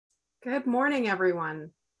Good morning, everyone.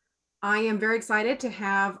 I am very excited to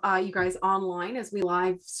have you guys online as we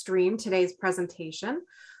live stream today's presentation.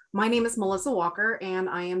 My name is Melissa Walker, and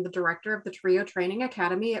I am the director of the TRIO Training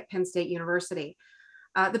Academy at Penn State University.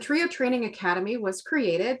 The TRIO Training Academy was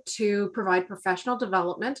created to provide professional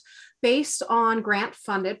development based on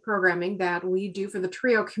grant-funded programming that we do for the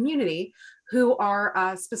TRIO community, who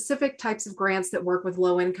are specific types of grants that work with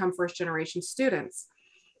low-income first-generation students.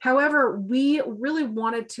 However, we really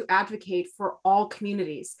wanted to advocate for all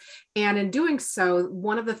communities. And in doing so,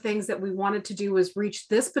 one of the things that we wanted to do was reach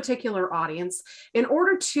this particular audience in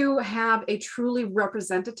order to have a truly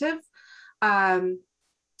representative, to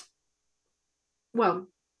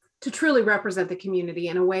truly represent the community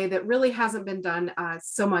in a way that really hasn't been done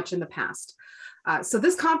so much in the past. So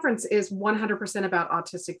this conference is 100% about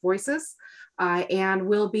autistic voices and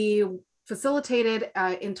will be facilitated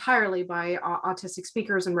entirely by autistic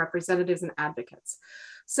speakers and representatives and advocates.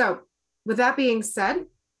 So with that being said,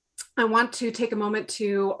 I want to take a moment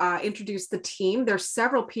to introduce the team. There's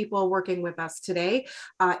several people working with us today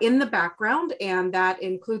in the background, and that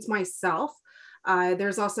includes myself.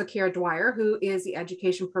 There's also Kara Dwyer, who is the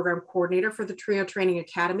Education Program Coordinator for the TRIO Training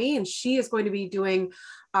Academy, and she is going to be doing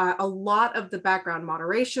a lot of the background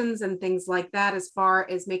moderations and things like that, as far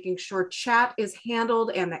as making sure chat is handled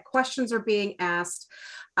and that questions are being asked,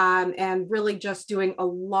 and really just doing a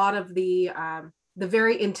lot of the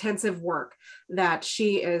very intensive work that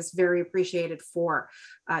she is very appreciated for.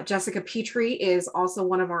 Jessica Petrie is also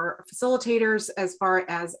one of our facilitators as far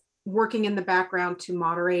as working in the background to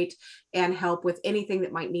moderate and help with anything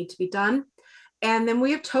that might need to be done. And then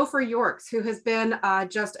we have Topher Yorks, who has been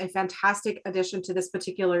just a fantastic addition to this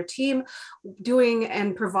particular team, doing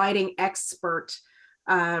and providing expert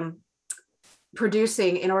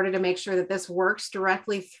producing in order to make sure that this works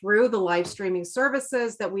directly through the live streaming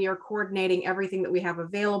services, that we are coordinating everything that we have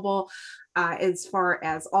available as far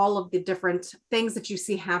as all of the different things that you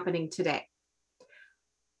see happening today.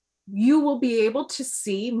 You will be able to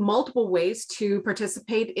see multiple ways to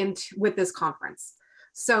participate with this conference.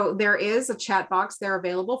 So there is a chat box there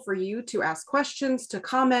available for you to ask questions, to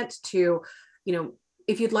comment, to,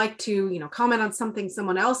 if you'd like to, comment on something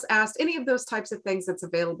someone else asked, any of those types of things that's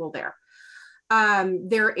available there.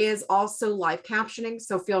 There is also live captioning,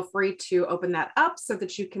 so feel free to open that up so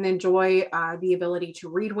that you can enjoy the ability to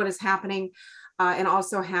read what is happening. And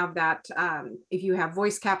also have that, if you have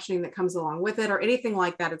voice captioning that comes along with it or anything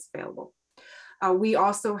like that, it's available. We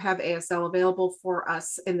also have ASL available for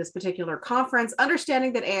us in this particular conference,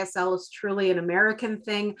 understanding that ASL is truly an American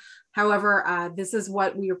thing. However, this is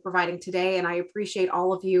what we are providing today, and I appreciate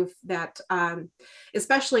all of you that,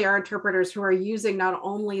 especially our interpreters, who are using not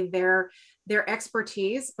only their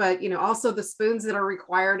expertise, but also the spoons that are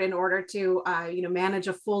required in order to manage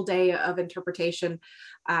a full day of interpretation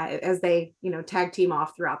as they tag team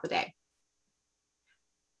off throughout the day.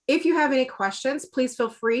 If you have any questions, please feel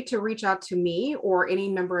free to reach out to me or any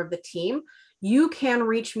member of the team. You can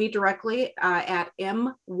reach me directly at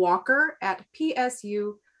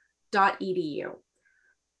mwalker@psu.edu.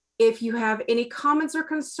 If you have any comments or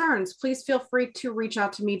concerns, please feel free to reach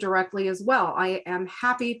out to me directly as well. I am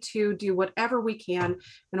happy to do whatever we can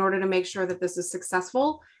in order to make sure that this is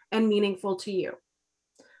successful and meaningful to you.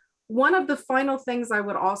 One of the final things I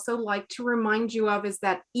would also like to remind you of is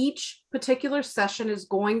that each particular session is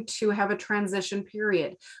going to have a transition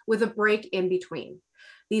period with a break in between.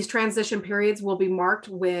 These transition periods will be marked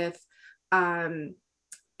with a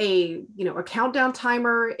countdown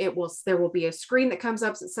timer. There will be a screen that comes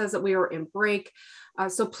up that says that we are in break.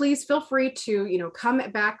 So please feel free to come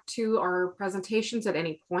back to our presentations at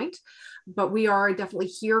any point, but we are definitely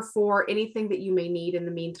here for anything that you may need in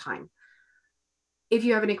the meantime. If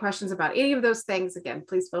you have any questions about any of those things, again,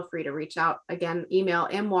 please feel free to reach out. Again, email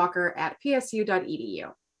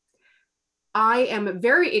mwalker@psu.edu. I am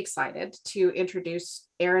very excited to introduce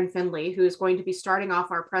Erin Findley, who is going to be starting off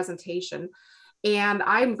our presentation. And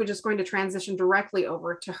I'm just going to transition directly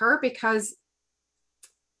over to her, because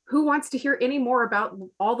who wants to hear any more about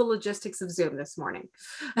all the logistics of Zoom this morning?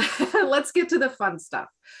 Let's get to the fun stuff.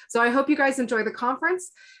 So I hope you guys enjoy the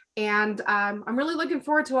conference, and I'm really looking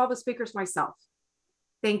forward to all the speakers myself.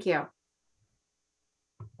 Thank you.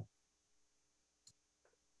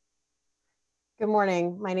 Good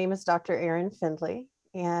morning. My name is Dr. Erin Findley,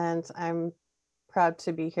 and I'm proud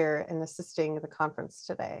to be here and assisting the conference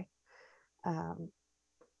today. So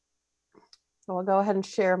I'll go ahead and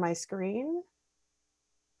share my screen.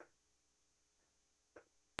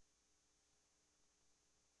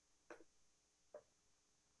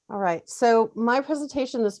 All right, so my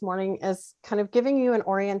presentation this morning is kind of giving you an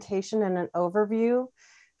orientation and an overview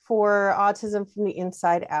for autism from the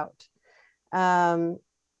inside out.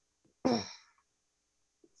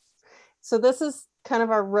 So this is kind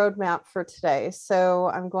of our roadmap for today.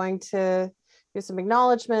 So I'm going to do some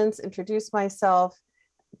acknowledgements, introduce myself,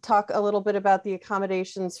 talk a little bit about the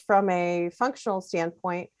accommodations from a functional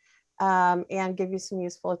standpoint, and give you some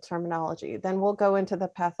useful terminology. Then we'll go into the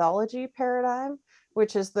pathology paradigm,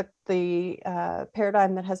 which is the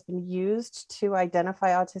paradigm that has been used to identify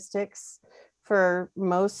autistics for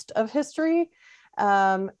most of history.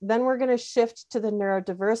 Then we're going to shift to the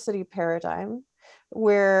neurodiversity paradigm,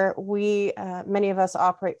 where we, many of us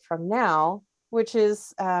operate from now, which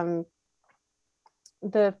is the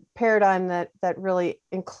paradigm that really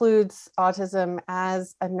includes autism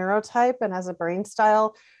as a neurotype and as a brain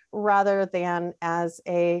style, rather than as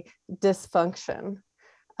a dysfunction.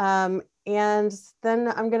 And then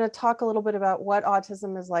I'm going to talk a little bit about what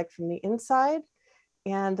autism is like from the inside.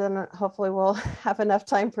 And then hopefully we'll have enough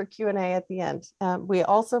time for Q&A at the end. We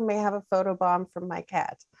also may have a photo bomb from my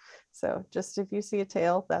cat. So just if you see a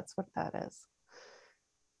tail, that's what that is.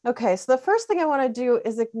 Okay, so the first thing I want to do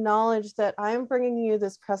is acknowledge that I'm bringing you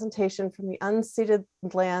this presentation from the unceded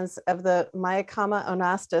lands of the Mayakama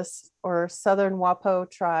Onastis, or Southern Wapo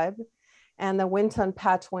tribe, and the Winton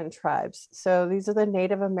Patwin tribes. So these are the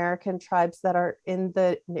Native American tribes that are in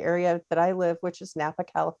the area that I live, which is Napa,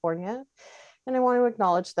 California. And I want to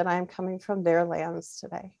acknowledge that I'm coming from their lands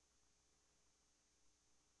today.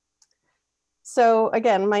 So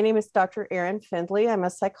again, my name is Dr. Erin Findley. I'm a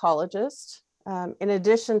psychologist. In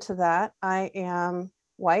addition to that, I am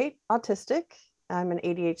white, autistic. I'm an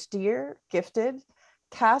ADHDer, gifted,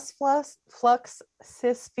 cast flux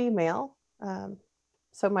cis female.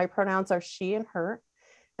 So my pronouns are she and her,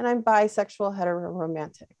 and I'm bisexual,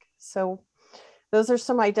 heteroromantic. So those are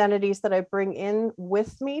some identities that I bring in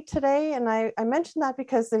with me today. And I mention that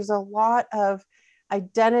because there's a lot of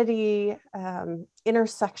identity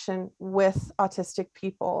intersection with autistic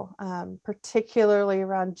people, particularly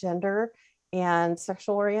around gender and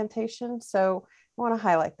sexual orientation. So I want to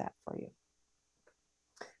highlight that for you.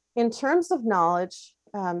 In terms of knowledge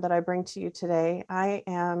that I bring to you today, I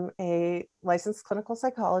am a licensed clinical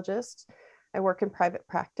psychologist. I work in private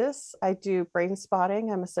practice. I do brain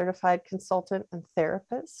spotting. I'm a certified consultant and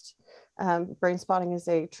therapist. Brain spotting is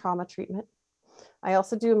a trauma treatment. I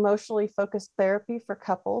also do emotionally focused therapy for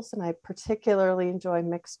couples, and I particularly enjoy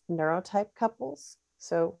mixed neurotype couples.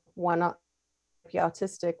 So one might be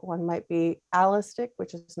autistic, one might be allistic,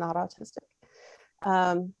 which is not autistic.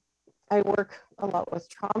 I work a lot with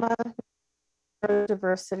trauma,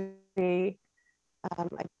 neurodiversity. I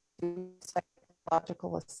do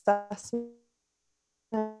psychological assessment,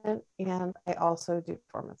 and I also do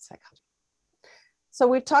performance psychology. So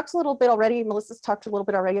we've talked a little bit already, Melissa's talked a little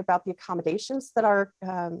bit already about the accommodations that are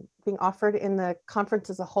being offered in the conference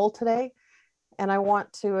as a whole today. And I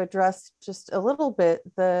want to address just a little bit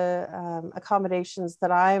the accommodations that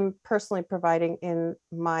I'm personally providing in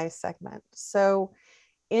my segment. So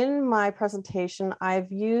in my presentation, I've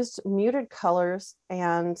used muted colors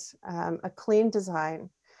and a clean design.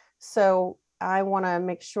 So I want to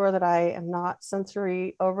make sure that I am not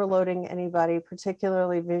sensory overloading anybody,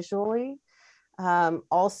 particularly visually.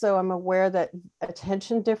 Also, I'm aware that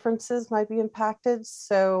attention differences might be impacted.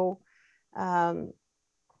 So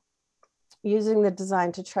using the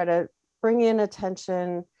design to try to bring in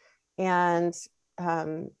attention and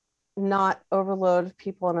not overload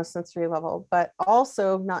people on a sensory level, but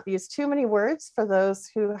also not use too many words for those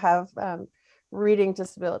who have reading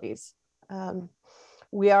disabilities.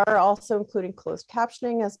 We are also including closed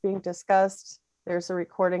captioning as being discussed. There's a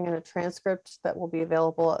recording and a transcript that will be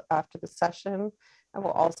available after the session. I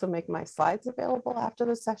will also make my slides available after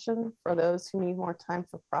the session for those who need more time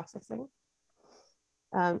for processing.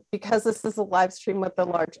 Because this is a live stream with a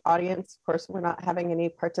large audience, of course, we're not having any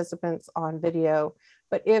participants on video,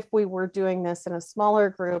 but if we were doing this in a smaller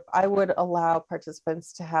group, I would allow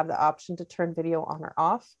participants to have the option to turn video on or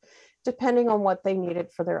off, depending on what they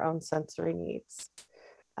needed for their own sensory needs.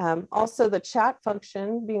 Also, the chat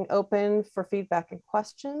function being open for feedback and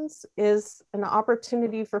questions is an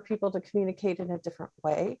opportunity for people to communicate in a different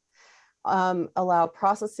way. Allow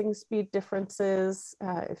processing speed differences.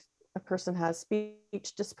 If a person has speech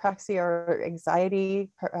dyspraxia or anxiety,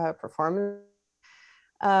 performance,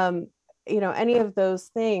 any of those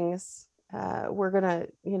things, we're gonna,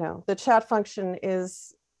 the chat function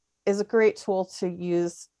is a great tool to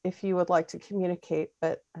use if you would like to communicate,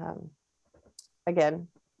 but again,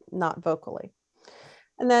 not vocally.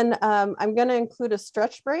 And then I'm going to include a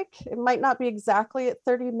stretch break. It might not be exactly at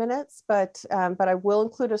 30 minutes, but I will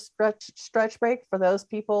include a stretch break for those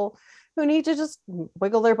people who need to just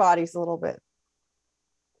wiggle their bodies a little bit.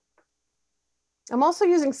 I'm also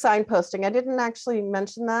using signposting. I didn't actually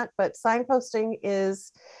mention that, but signposting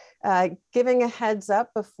is giving a heads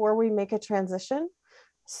up before we make a transition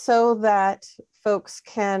so that folks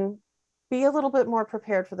can be a little bit more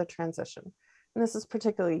prepared for the transition. And this is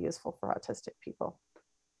particularly useful for autistic people.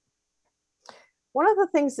 One of the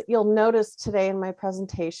things that you'll notice today in my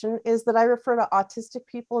presentation is that I refer to autistic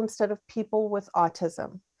people instead of people with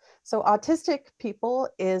autism. So autistic people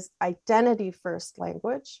is identity first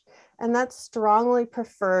language, and that's strongly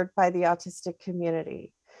preferred by the autistic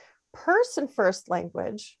community. Person first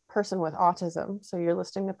language, person with autism, so you're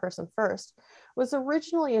listing the person first, was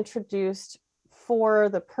originally introduced for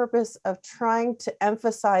the purpose of trying to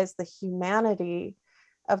emphasize the humanity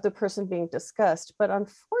of the person being discussed, but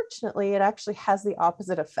unfortunately, it actually has the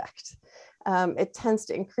opposite effect. It tends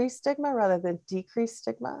to increase stigma rather than decrease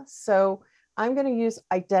stigma. So I'm going to use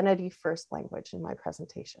identity first language in my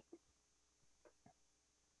presentation.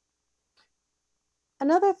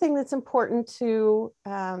 Another thing that's important to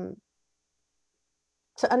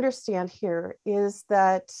understand here is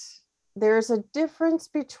that there's a difference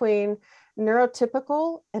between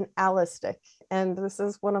neurotypical and allistic. And this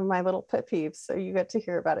is one of my little pet peeves, so you get to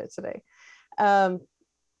hear about it today.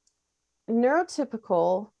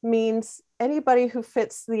 Neurotypical means anybody who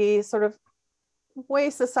fits the sort of way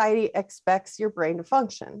society expects your brain to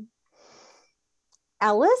function.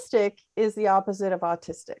 Allistic is the opposite of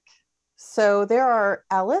autistic. So there are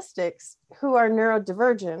allistics who are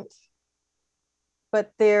neurodivergent,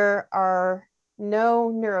 but there are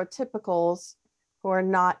no neurotypicals who are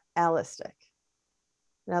not allistic.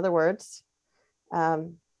 In other words,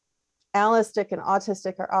 allistic and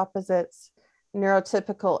autistic are opposites.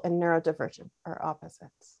 Neurotypical and neurodivergent are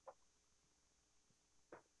opposites.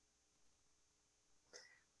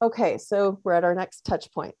 Okay, so we're at our next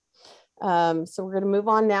touch point. So we're going to move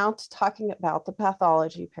on now to talking about the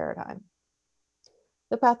pathology paradigm.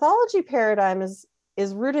 The pathology paradigm is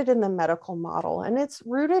rooted in the medical model, and it's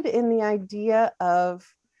rooted in the idea of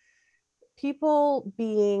people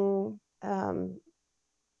being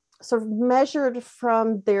sort of measured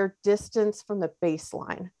from their distance from the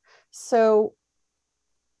baseline. So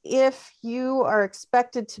if you are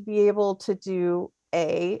expected to be able to do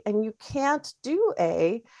A and you can't do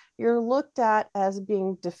A, you're looked at as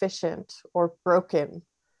being deficient or broken.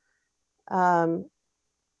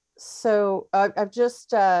 So I've just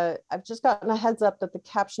gotten a heads up that the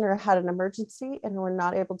captioner had an emergency and we're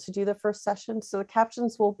not able to do the first session. So the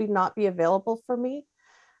captions will not be available for me.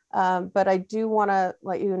 But I do want to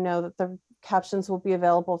let you know that the captions will be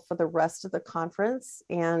available for the rest of the conference,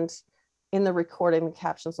 and in the recording, the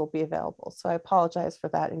captions will be available. So I apologize for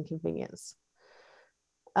that inconvenience.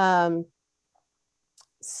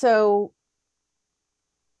 So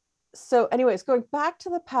anyways, going back to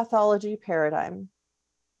the pathology paradigm,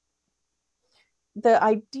 the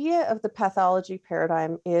idea of the pathology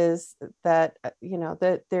paradigm is that,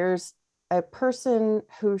 that there's a person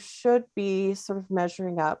who should be sort of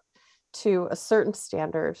measuring up to a certain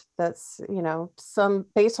standard that's,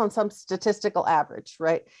 based on some statistical average,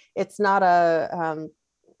 right? It's not a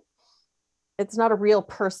real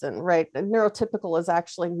person, right? Neurotypical is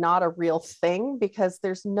actually not a real thing because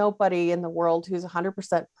there's nobody in the world who's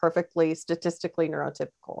 100% perfectly statistically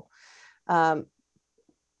neurotypical.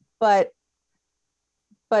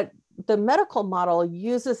 But the medical model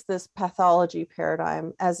uses this pathology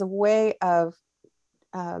paradigm as a way of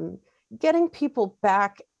getting people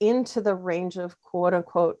back into the range of quote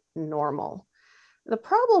unquote normal. The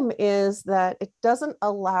problem is that it doesn't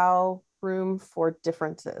allow room for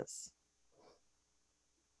differences.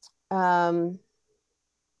 So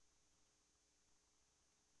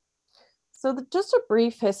just a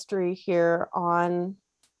brief history here on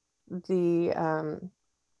the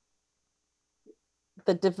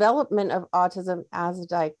development of autism as a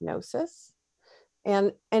diagnosis.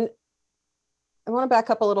 And I want to back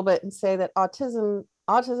up a little bit and say that autism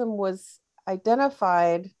was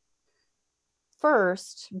identified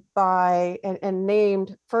first by and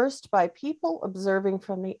named first by people observing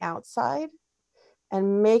from the outside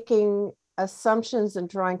and making assumptions and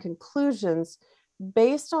drawing conclusions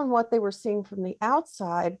based on what they were seeing from the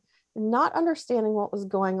outside, and not understanding what was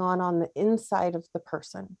going on the inside of the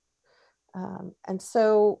person. And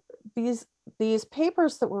so these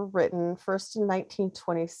papers that were written first in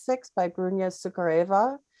 1926 by Brunja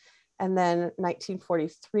Sukareva, and then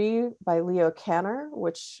 1943 by Leo Kanner,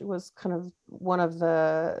 which was kind of one of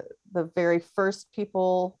the very first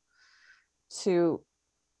people to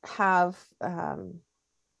have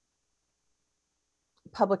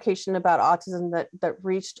publication about autism that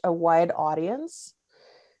reached a wide audience.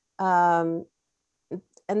 And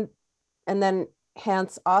then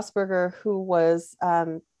Hans Asperger, who was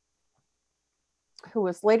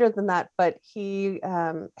later than that, but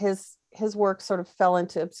his work sort of fell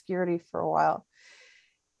into obscurity for a while.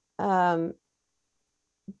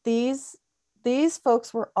 These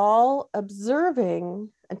folks were all observing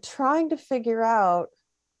and trying to figure out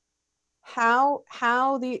how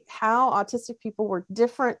autistic people were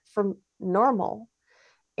different from normal,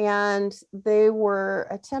 and they were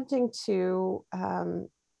attempting to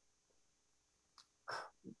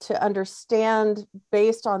understand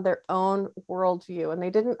based on their own worldview, and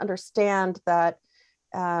they didn't understand that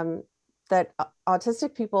that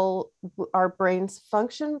autistic people, our brains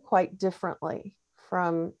function quite differently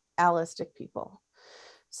from allistic people.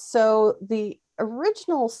 So the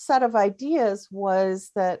original set of ideas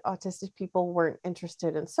was that autistic people weren't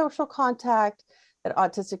interested in social contact, that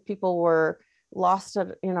autistic people were lost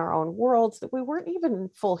in our own worlds, that we weren't even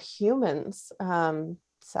full humans,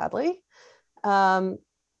 sadly. And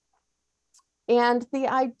the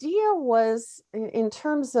idea was, in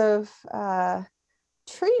terms of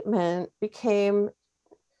treatment, became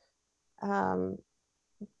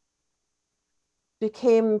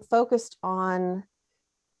focused on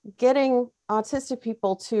getting autistic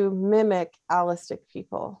people to mimic allistic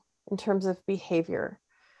people in terms of behavior,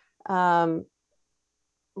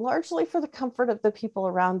 largely for the comfort of the people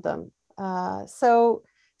around them. So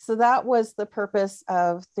that was the purpose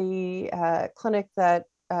of the clinic that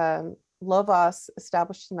Lovaas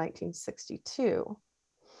established in 1962.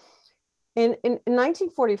 In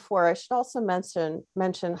 1944, I should also mention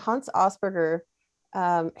Hans Asperger.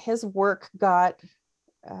 His work got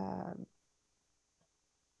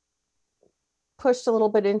pushed a little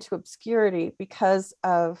bit into obscurity because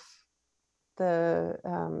of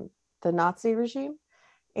the Nazi regime.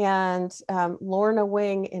 And Lorna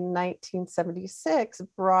Wing in 1976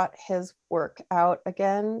 brought his work out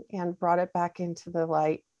again and brought it back into the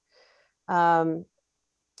light.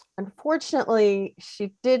 Unfortunately,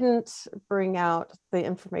 she didn't bring out the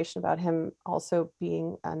information about him also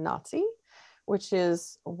being a Nazi, which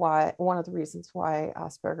is why one of the reasons why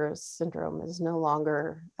Asperger's syndrome is no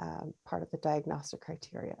longer part of the diagnostic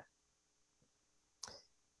criteria.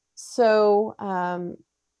 So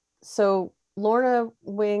Lorna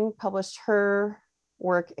Wing published her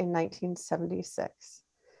work in 1976.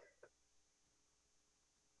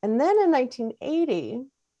 And then in 1980,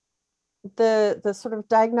 the sort of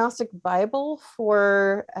diagnostic Bible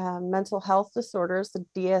for mental health disorders, the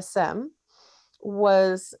DSM,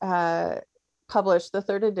 was published, the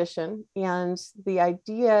third edition, and the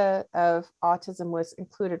idea of autism was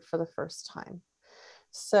included for the first time.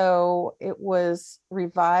 So it was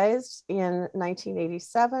revised in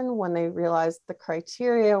 1987 when they realized the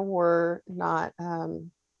criteria were not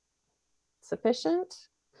sufficient.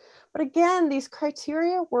 But again, these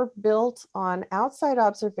criteria were built on outside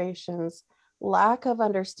observations, lack of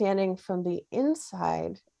understanding from the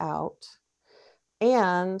inside out,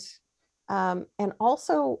 and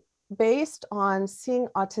also based on seeing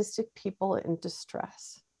autistic people in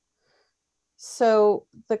distress. So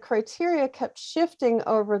the criteria kept shifting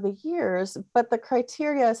over the years, but the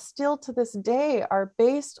criteria still to this day are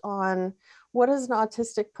based on what does an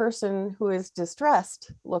autistic person who is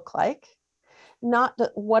distressed look like, not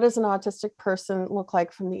what does an autistic person look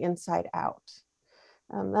like from the inside out.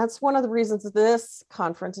 That's one of the reasons this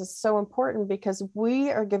conference is so important, because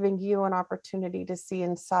we are giving you an opportunity to see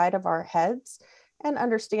inside of our heads and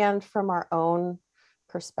understand from our own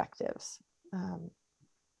perspectives.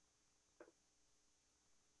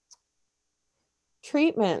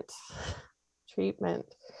 Treatment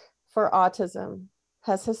for autism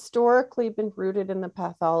has historically been rooted in the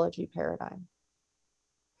pathology paradigm.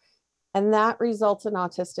 And that results in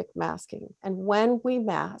autistic masking. And when we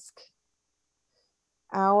mask,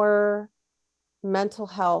 our mental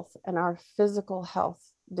health and our physical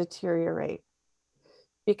health deteriorate,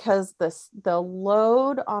 because the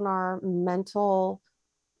load on our mental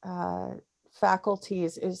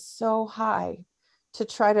faculties is so high to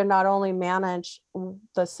try to not only manage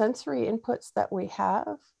the sensory inputs that we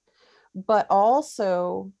have, but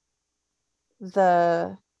also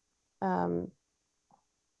the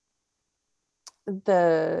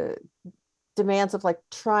demands of like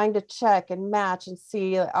trying to check and match and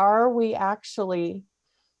see, are we actually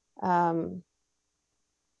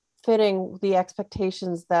fitting the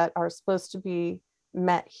expectations that are supposed to be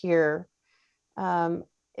met here.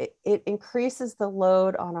 It increases the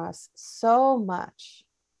load on us so much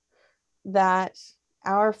that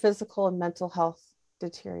our physical and mental health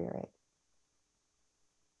deteriorate.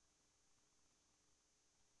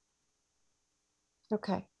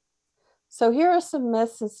 Okay, so here are some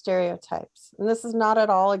myths and stereotypes, and this is not at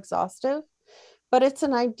all exhaustive, but it's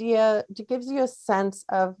an idea that gives you a sense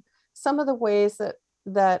of some of the ways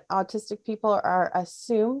that autistic people are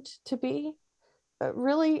assumed to be, but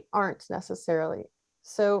really aren't necessarily.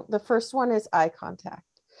 So the first one is eye contact.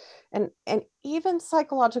 And even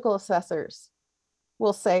psychological assessors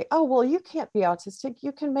will say, oh, well, you can't be autistic,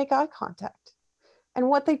 you can make eye contact. And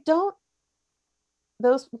what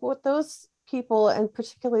those people, and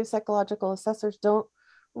particularly psychological assessors, don't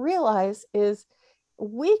realize is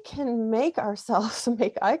we can make ourselves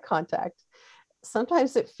make eye contact.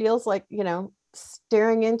 Sometimes it feels like,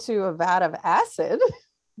 staring into a vat of acid,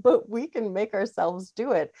 but we can make ourselves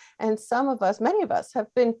do it. And many of us have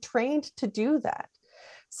been trained to do that.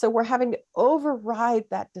 So we're having to override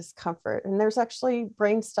that discomfort. And there's actually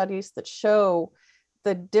brain studies that show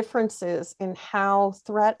the differences in how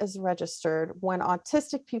threat is registered when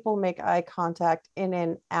autistic people make eye contact in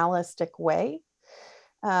an allistic way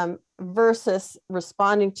versus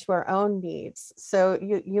responding to our own needs. So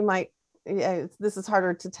you might, this is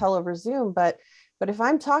harder to tell over Zoom, but if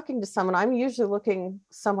I'm talking to someone, I'm usually looking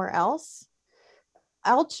somewhere else.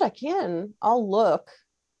 I'll check in, I'll look,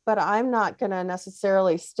 but I'm not going to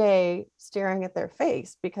necessarily stay staring at their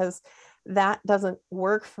face because that doesn't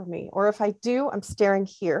work for me. Or if I do, I'm staring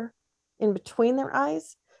here in between their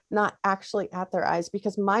eyes, not actually at their eyes,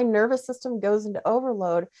 because my nervous system goes into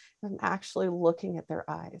overload if I'm actually looking at their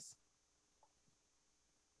eyes.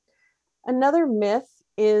 Another myth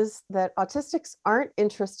is that autistics aren't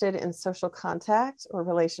interested in social contact or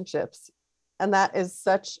relationships. And that is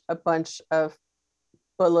such a bunch of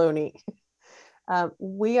baloney.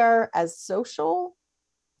 We are as social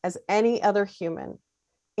as any other human.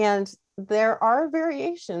 And there are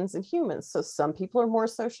variations in humans. So some people are more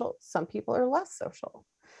social, some people are less social.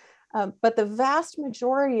 But the vast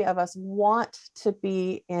majority of us want to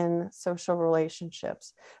be in social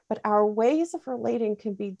relationships, but our ways of relating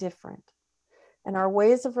can be different. And our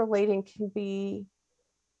ways of relating can be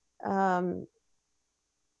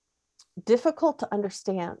difficult to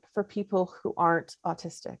understand for people who aren't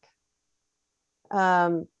autistic.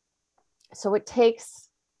 So it takes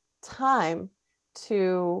time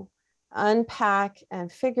to unpack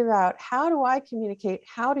and figure out, how do I communicate?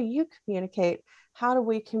 How do you communicate? How do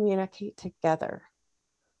we communicate together?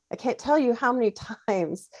 I can't tell you how many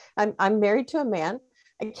times I'm married to a man.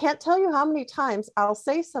 I can't tell you how many times I'll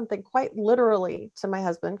say something quite literally to my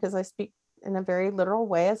husband, because I speak in a very literal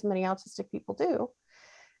way, as many autistic people do.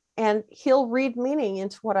 And he'll read meaning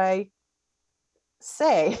into what I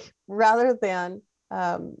say rather than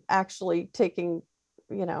actually taking,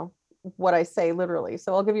 what I say literally.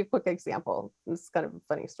 So I'll give you a quick example. It's kind of a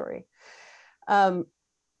funny story.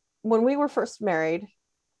 When we were first married,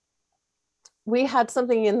 we had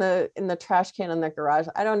something in the trash can in the garage.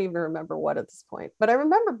 I don't even remember what at this point, but I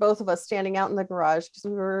remember both of us standing out in the garage because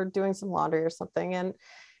we were doing some laundry or something.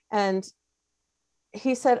 And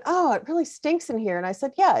he said, "Oh, it really stinks in here." And I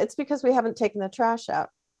said, "Yeah, it's because we haven't taken the trash out."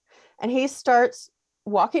 And he starts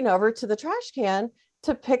walking over to the trash can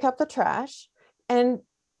to pick up the trash and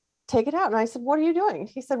take it out. And I said, "What are you doing?"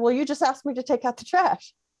 He said, "Well, you just asked me to take out the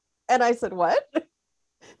trash." And I said, "What?"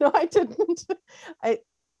 No, I didn't.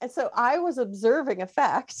 And so I was observing a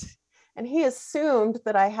fact, and he assumed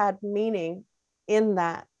that I had meaning in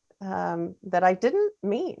that, that I didn't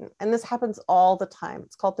mean. And this happens all the time.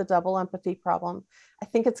 It's called the double empathy problem. I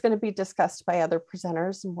think it's going to be discussed by other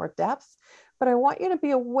presenters in more depth, but I want you to be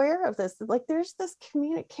aware of this. Like, there's this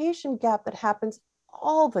communication gap that happens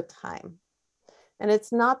all the time. And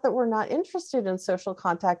it's not that we're not interested in social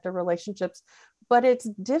contact or relationships, but it's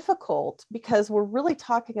difficult because we're really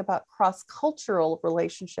talking about cross-cultural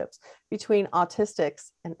relationships between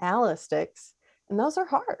autistics and allistics, and those are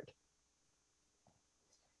hard.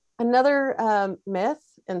 Another myth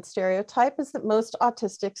and stereotype is that most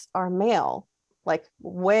autistics are male, like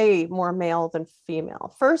way more male than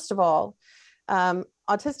female. First of all,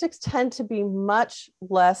 autistics tend to be much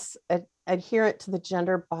less adherent to the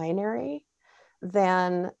gender binary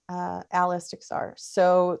than allistics are.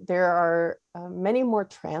 So there are many more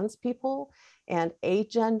trans people and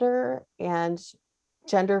agender and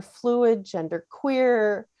gender fluid, gender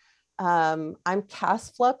queer. I'm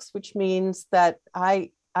caste flux, which means that I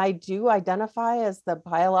do identify as the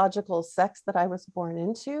biological sex that I was born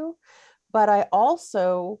into, but I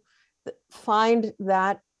also find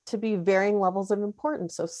that to be varying levels of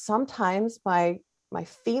importance. So sometimes my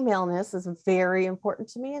femaleness is very important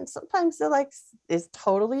to me, and sometimes it is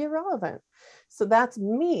totally irrelevant. So that's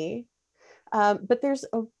me. But there's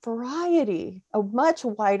a much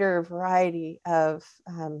wider variety of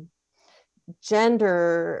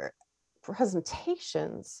gender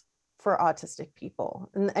presentations for autistic people.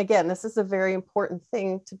 And again, this is a very important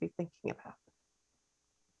thing to be thinking about.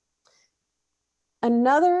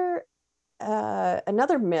 Another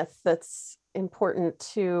myth that's important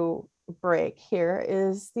to break here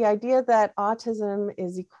is the idea that autism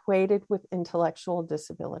is equated with intellectual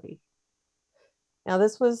disability. Now,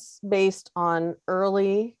 this was based on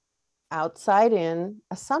early outside-in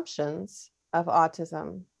assumptions of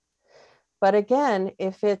autism. But again,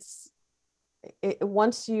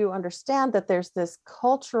 once you understand that there's this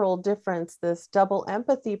cultural difference, this double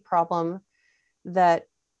empathy problem that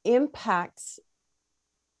impacts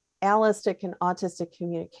allistic and autistic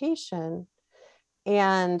communication,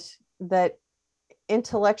 and that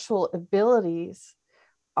intellectual abilities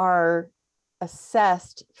are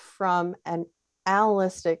assessed from an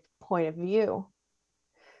allistic point of view,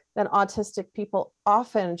 then autistic people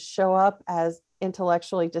often show up as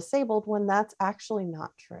intellectually disabled when that's actually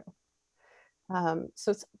not true.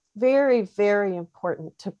 So it's very, very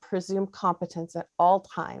important to presume competence at all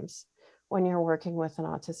times when you're working with an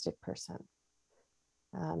autistic person.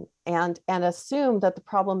 And assume that the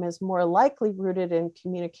problem is more likely rooted in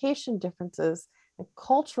communication differences and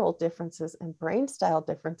cultural differences and brain style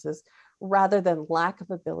differences rather than lack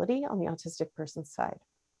of ability on the autistic person's side.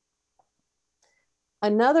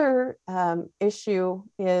 Another issue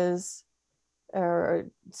is, or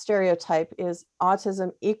stereotype, is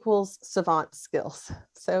autism equals savant skills.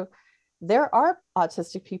 So there are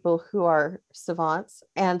autistic people who are savants,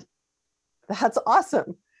 and that's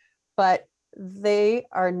awesome, but they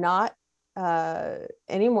are not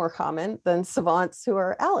any more common than savants who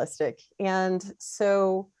are allistic. And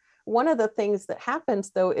so one of the things that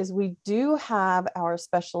happens, though, is we do have our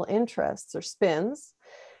special interests or spins,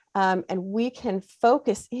 and we can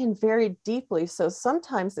focus in very deeply. So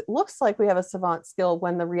sometimes it looks like we have a savant skill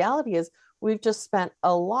when the reality is we've just spent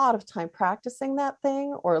a lot of time practicing that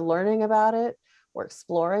thing or learning about it or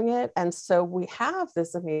exploring it. And so we have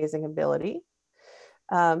this amazing ability,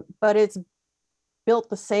 but it's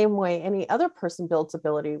built the same way any other person builds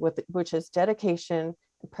ability, which is dedication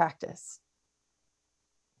and practice.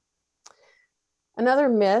 Another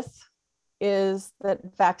myth is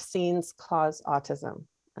that vaccines cause autism.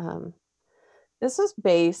 This is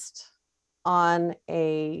based on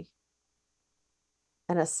an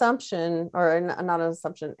assumption, or not an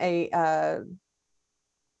assumption, a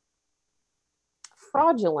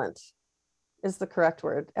fraudulent is the correct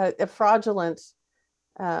word, a fraudulent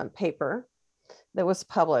paper that was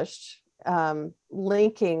published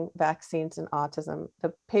linking vaccines and autism.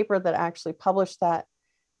 The paper that actually published that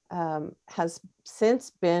has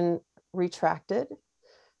since been retracted,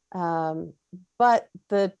 but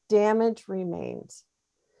the damage remains,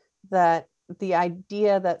 that the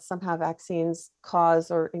idea that somehow vaccines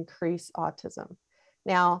cause or increase autism.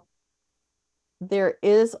 Now, there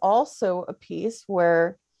is also a piece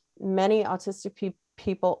where many autistic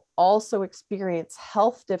people also experience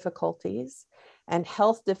health difficulties, and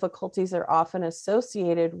health difficulties are often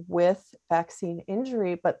associated with vaccine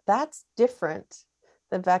injury, but that's different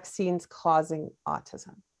than vaccines causing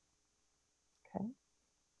autism. Okay.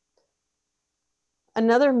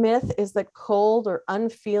 Another myth is that cold or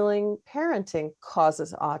unfeeling parenting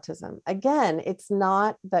causes autism. Again, it's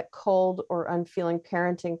not that cold or unfeeling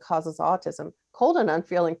parenting causes autism. Cold and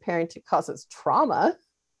unfeeling parenting causes trauma.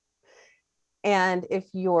 And if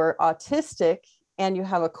you're autistic and you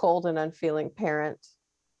have a cold and unfeeling parent,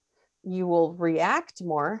 you will react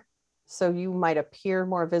more. So you might appear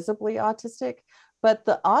more visibly autistic, but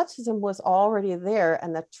the autism was already there,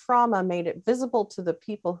 and the trauma made it visible to the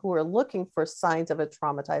people who are looking for signs of a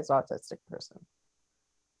traumatized autistic person.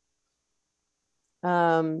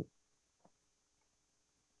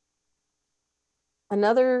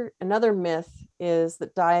 Another myth is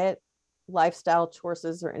that diet, lifestyle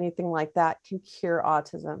choices, or anything like that can cure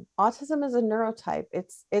autism. Autism is a neurotype.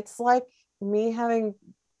 It's like me having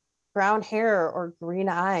brown hair or green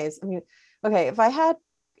eyes. I mean, okay, if I had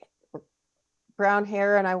brown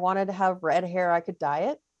hair and I wanted to have red hair, I could dye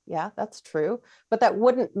it. Yeah, that's true. But that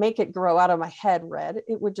wouldn't make it grow out of my head red.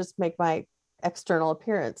 It would just make my external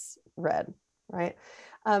appearance red, right?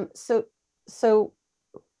 So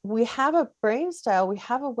we have a brain style, we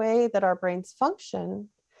have a way that our brains function,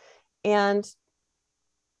 and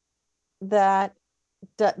that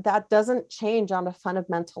doesn't change on a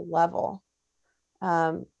fundamental level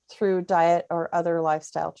through diet or other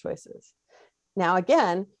lifestyle choices. Now,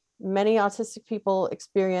 again, many autistic people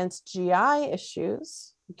experience GI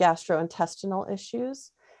issues, gastrointestinal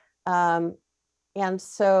issues. And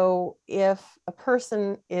so if a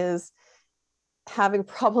person is having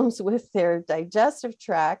problems with their digestive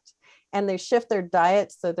tract and they shift their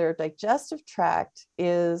diet so their digestive tract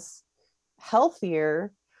is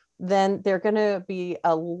healthier, then they're going to be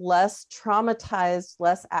a less traumatized,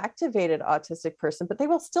 less activated autistic person, but they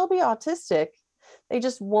will still be autistic. They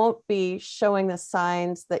just won't be showing the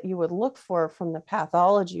signs that you would look for from the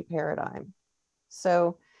pathology paradigm.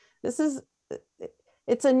 So this is,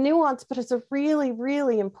 it's a nuance, but it's a really,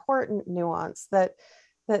 really important nuance that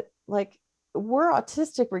like we're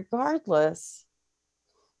autistic regardless.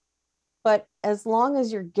 But as long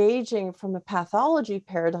as you're gauging from the pathology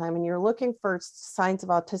paradigm and you're looking for signs of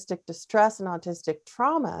autistic distress and autistic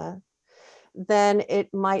trauma, then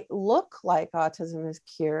it might look like autism is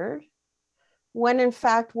cured, when in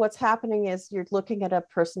fact what's happening is you're looking at a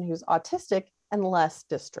person who's autistic and less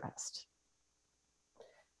distressed.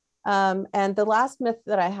 And the last myth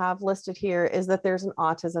that I have listed here is that there's an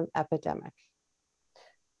autism epidemic.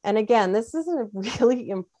 And again, this is a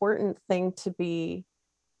really important thing to be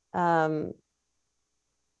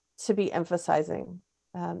emphasizing,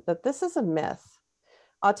 that this is a myth.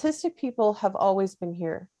 Autistic people have always been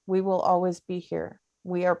here. We will always be here.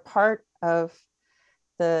 We are part of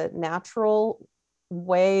the natural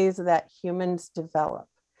ways that humans develop.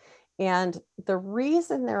 And the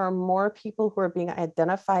reason there are more people who are being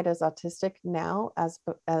identified as autistic now as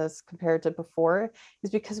compared to before is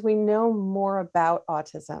because we know more about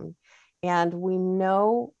autism. And we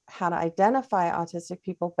know how to identify autistic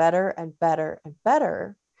people better and better and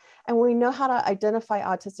better. And we know how to identify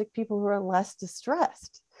autistic people who are less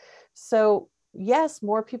distressed. So yes,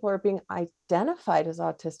 more people are being identified as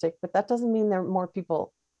autistic, but that doesn't mean that more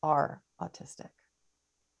people are autistic.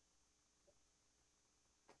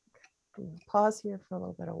 Pause here for a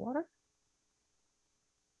little bit of water.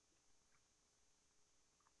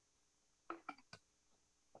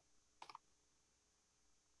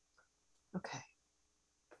 Okay.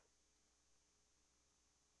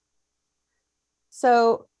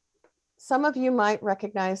 So some of you might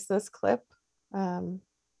recognize this clip. Some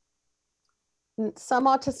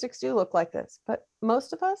autistics do look like this, but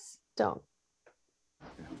most of us don't.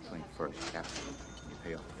 Playing first, captain. You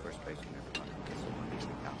pay off the first base and everyone gets the one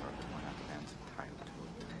usually number of one out the band's entitled to it.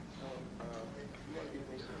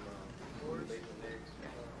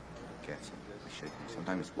 Yeah. Gets it. We should.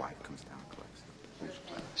 Sometimes his wife comes down and collects it.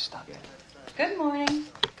 Stop it. Good morning.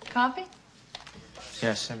 Coffee?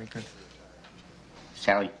 Yes, that'd be good.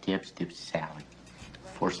 Sally Dibbs, Sally.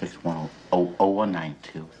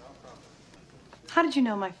 461-0192. How did you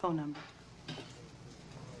know my phone number?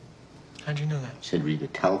 How'd you know that? She said read the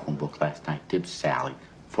telephone book last night. Dibbs, Sally.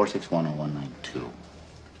 461-0192.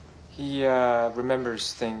 He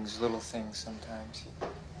remembers things, little things sometimes.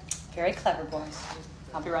 Very clever, boys.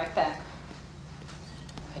 I'll be right back.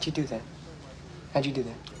 How'd you do that? How'd you do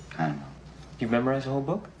that? I don't know. You memorize the whole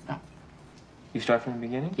book? No. You start from the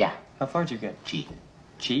beginning? Yeah. How far'd you get? G.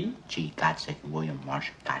 G? G. God's sake. William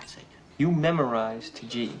Marsh. God's sake. You memorized to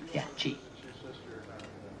G. Yeah, G.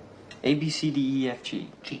 A, B, C, D, E, F, G.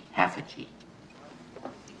 G. Half a G.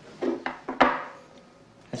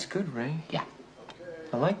 That's good, Ray. Yeah.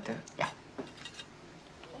 I like that. Yeah.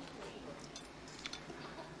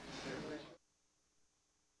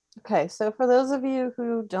 Okay, so for those of you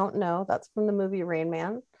who don't know, that's from the movie Rain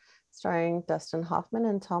Man, starring Dustin Hoffman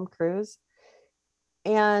and Tom Cruise.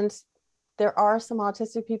 And there are some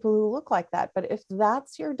autistic people who look like that. But if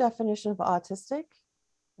that's your definition of autistic,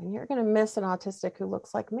 then you're going to miss an autistic who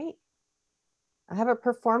looks like me. I have a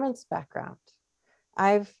performance background.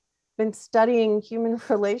 I've been studying human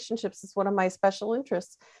relationships as one of my special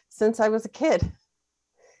interests since I was a kid.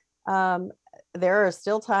 There are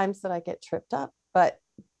still times that I get tripped up, but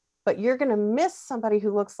you're going to miss somebody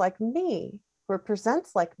who looks like me, who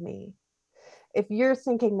presents like me, if you're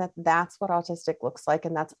thinking that that's what autistic looks like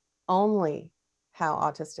and that's only how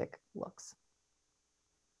autistic looks.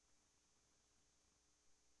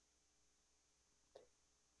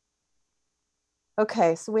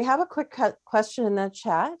 Okay, so we have a quick question in the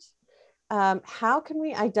chat. How can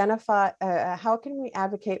we identify, how can we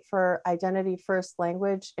advocate for identity first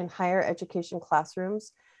language in higher education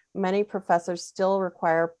classrooms? Many professors still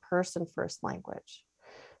require person first language.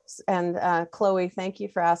 And Chloe, thank you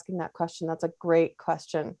for asking that question. That's a great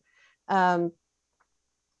question. The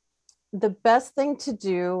best thing to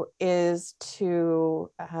do is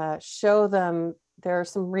to show them, there are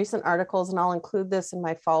some recent articles, and I'll include this in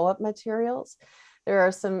my follow-up materials. There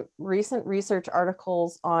are some recent research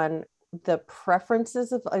articles on the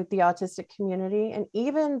preferences of the autistic community, and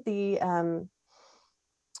even the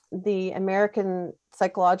American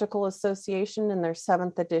Psychological Association in their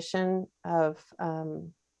 7th edition of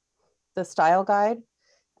the Style Guide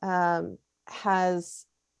has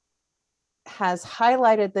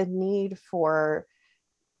highlighted the need for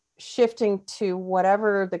shifting to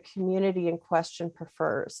whatever the community in question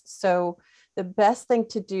prefers. So the best thing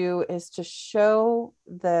to do is to show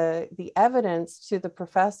the evidence to the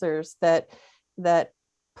professors that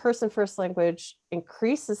person first language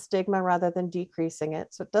increases stigma rather than decreasing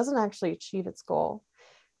it. So it doesn't actually achieve its goal,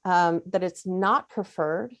 that it's not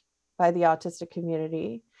preferred by the autistic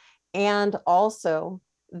community, and also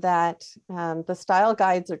that the style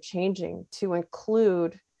guides are changing to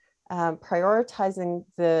include prioritizing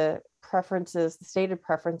the preferences, the stated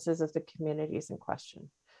preferences of the communities in question.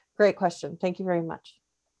 Great question. Thank you very much.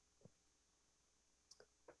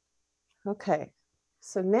 Okay,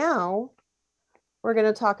 so now we're going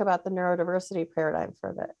to talk about the neurodiversity paradigm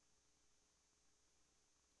for a bit.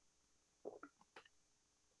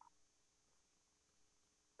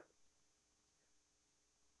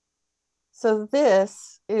 So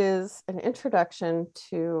this is an introduction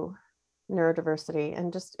to neurodiversity,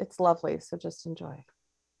 and just, it's lovely, so just enjoy.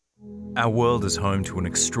 Our world is home to an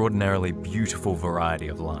extraordinarily beautiful variety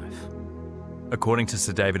of life. According to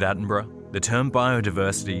Sir David Attenborough, the term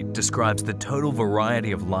biodiversity describes the total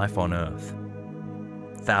variety of life on Earth.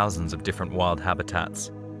 Thousands of different wild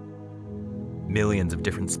habitats, millions of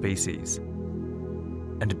different species,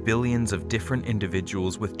 and billions of different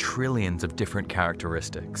individuals with trillions of different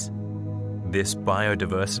characteristics. This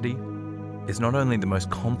biodiversity is not only the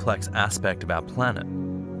most complex aspect of our planet,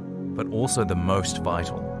 but also the most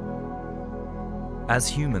vital. As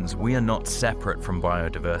humans, we are not separate from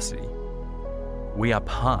biodiversity. We are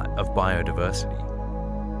part of biodiversity.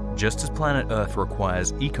 Just as planet Earth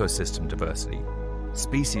requires ecosystem diversity,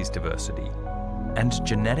 species diversity, and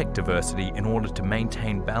genetic diversity in order to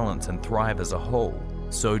maintain balance and thrive as a whole,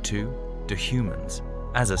 so too do humans,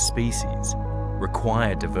 as a species,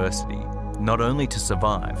 require diversity not only to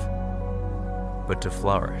survive, but to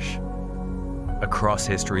flourish. Across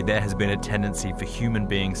history, there has been a tendency for human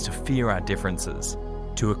beings to fear our differences,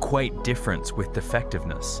 to equate difference with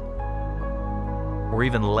defectiveness, or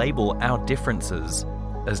even label our differences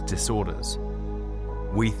as disorders.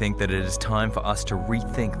 We think that it is time for us to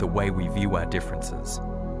rethink the way we view our differences.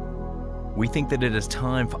 We think that it is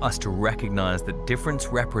time for us to recognize that difference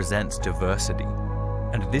represents diversity,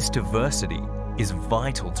 and this diversity is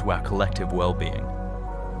vital to our collective well-being.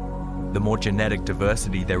 The more genetic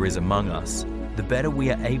diversity there is among us, the better we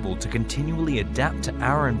are able to continually adapt to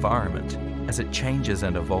our environment as it changes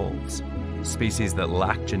and evolves. Species that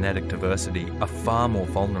lack genetic diversity are far more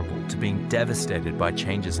vulnerable to being devastated by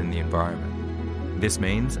changes in the environment. This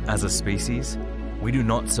means, as a species, we do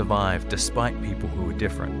not survive despite people who are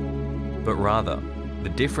different, but rather, the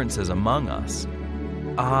differences among us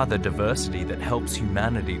are the diversity that helps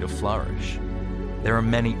humanity to flourish. There are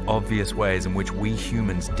many obvious ways in which we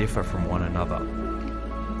humans differ from one another.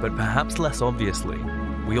 But perhaps less obviously,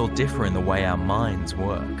 we all differ in the way our minds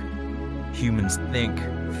work. Humans think,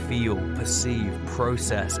 feel, perceive,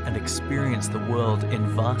 process, and experience the world in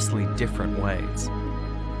vastly different ways.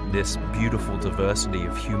 This beautiful diversity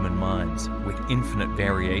of human minds, with infinite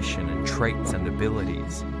variation in traits and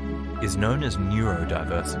abilities, is known as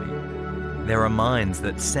neurodiversity. There are minds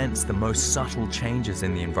that sense the most subtle changes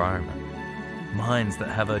in the environment, minds that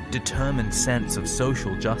have a determined sense of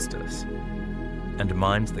social justice, and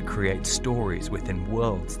minds that create stories within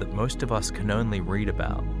worlds that most of us can only read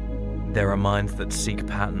about. There are minds that seek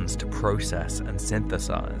patterns to process and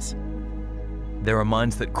synthesize. There are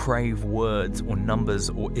minds that crave words or numbers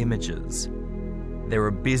or images. There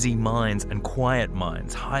are busy minds and quiet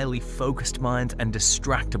minds, highly focused minds and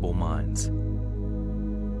distractible minds.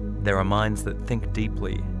 There are minds that think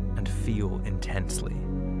deeply and feel intensely.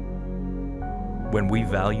 When we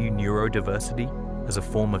value neurodiversity as a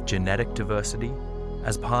form of genetic diversity,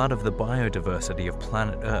 as part of the biodiversity of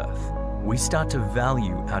planet Earth, we start to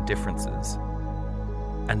value our differences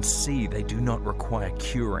and see they do not require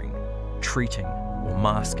curing, treating, or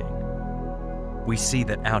masking. We see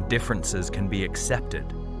that our differences can be accepted,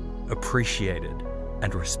 appreciated,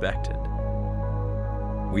 and respected.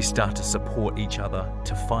 We start to support each other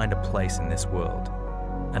to find a place in this world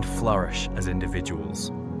and flourish as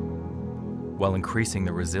individuals, while increasing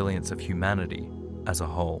the resilience of humanity as a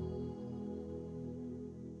whole.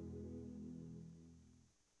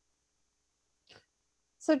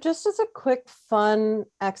 So just as a quick fun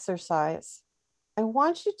exercise, I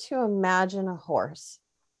want you to imagine a horse.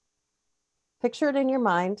 Picture it in your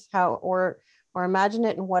mind, or imagine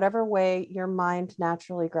it in whatever way your mind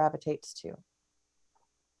naturally gravitates to.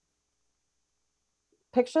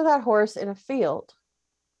 Picture that horse in a field.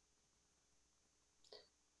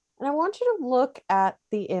 And I want you to look at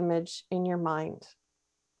the image in your mind.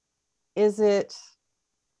 Is it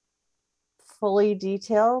fully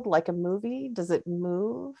detailed like a movie? Does it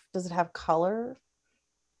move? Does it have color?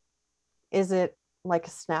 Is it like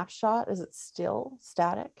a snapshot? Is it still,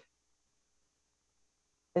 static?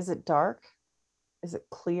 Is it dark? Is it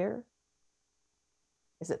clear?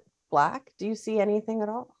 Is it black? Do you see anything at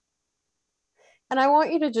all? And I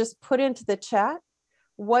want you to just put into the chat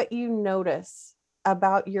what you notice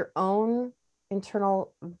about your own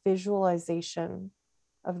internal visualization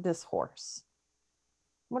of this horse.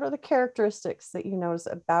 What are the characteristics that you notice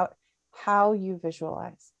about how you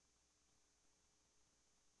visualize?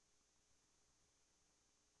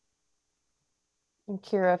 And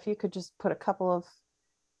Kira, if you could just put a couple of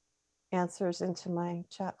answers into my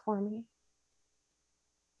chat for me.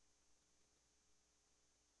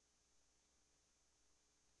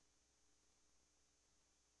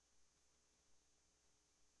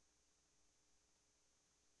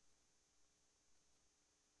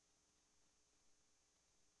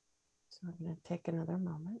 So I'm going to take another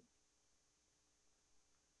moment.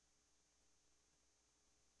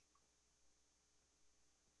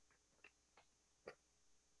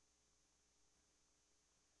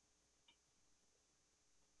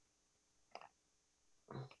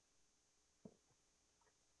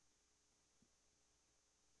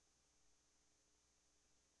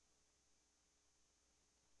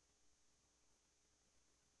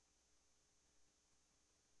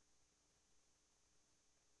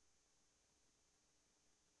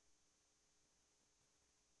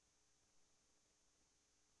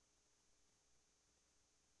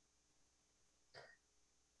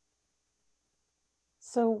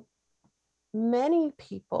 So many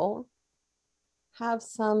people have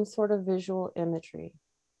some sort of visual imagery.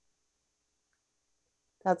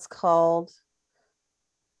 That's called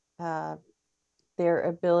their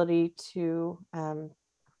ability to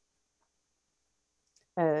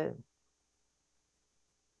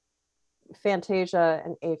phantasia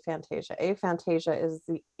and aphantasia. Aphantasia is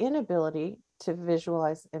the inability to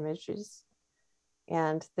visualize images,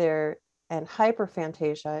 and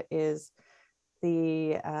hyperphantasia is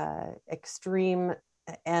the extreme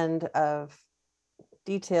end of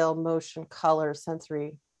detail, motion, color,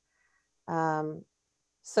 sensory.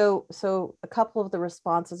 So a couple of the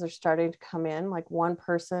responses are starting to come in. Like one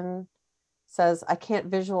person says, I can't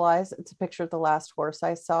visualize. It's a picture of the last horse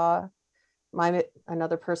I saw.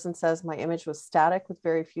 Another person says, my image was static with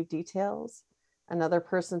very few details. Another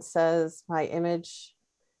person says, my image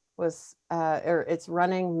was, or it's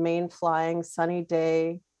running, mane flying, sunny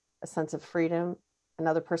day, a sense of freedom.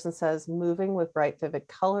 Another person says, moving with bright, vivid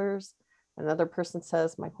colors. Another person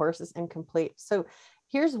says, my horse is incomplete. So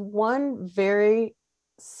here's one very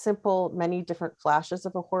simple, many different flashes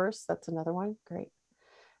of a horse. That's another one. Great.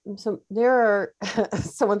 So there are,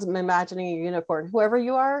 someone's imagining a unicorn. Whoever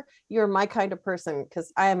you are, you're my kind of person,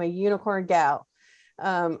 because I am a unicorn gal.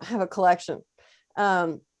 I have a collection.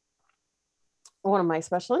 One of my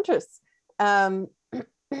special interests.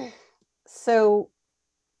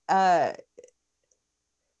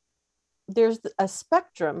 There's a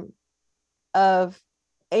spectrum of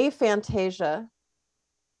aphantasia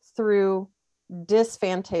through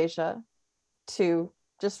dysphantasia to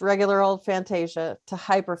just regular old phantasia to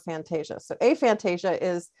hyperphantasia. So aphantasia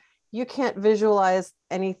is you can't visualize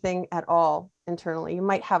anything at all internally. You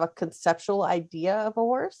might have a conceptual idea of a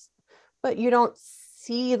horse, but you don't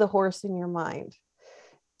see the horse in your mind.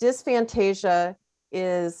 Dysphantasia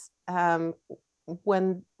is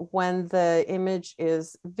when the image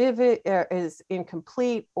is vivid, is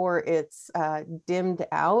incomplete, or it's dimmed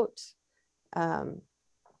out.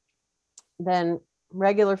 Then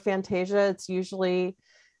regular phantasia, it's usually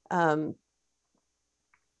a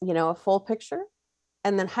full picture.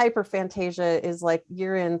 And then hyperphantasia is like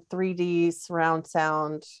you're in 3D surround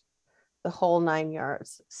sound, the whole 9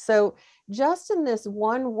 yards. So just in this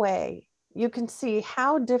one way, you can see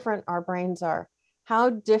how different our brains are, how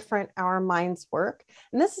different our minds work.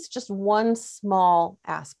 And this is just one small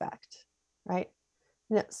aspect, right?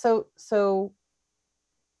 So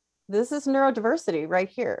this is neurodiversity right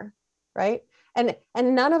here, right? And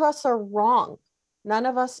none of us are wrong. None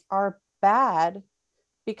of us are bad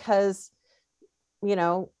because,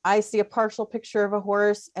 I see a partial picture of a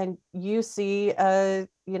horse and you see a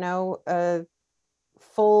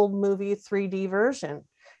full movie 3D version.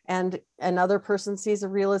 And another person sees a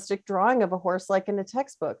realistic drawing of a horse like in a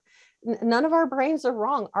textbook. None of our brains are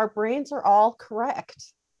wrong. Our brains are all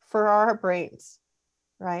correct for our brains,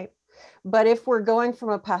 right? But if we're going from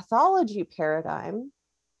a pathology paradigm,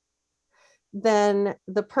 then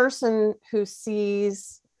the person who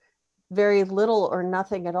sees very little or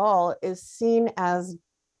nothing at all is seen as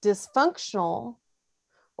dysfunctional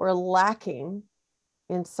or lacking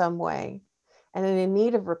in some way. and in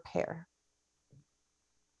need of repair.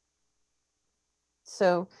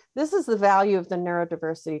 So this is the value of the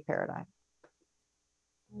neurodiversity paradigm.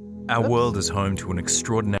 Our world is home to an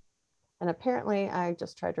extraordinary... And apparently I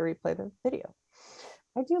just tried to replay the video.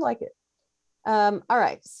 I do like it. All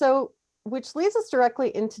right, so which leads us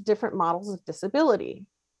directly into different models of disability.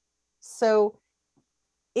 So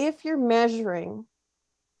if you're measuring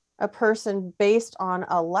a person based on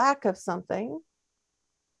a lack of something,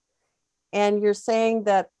 and you're saying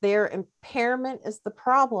that their impairment is the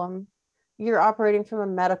problem, you're operating from a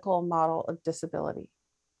medical model of disability.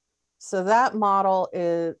 So that model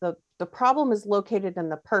is, the problem is located in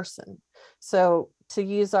the person. So to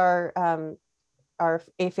use our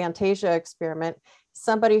aphantasia experiment,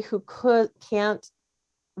 somebody who can't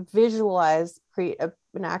visualize, create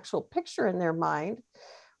an actual picture in their mind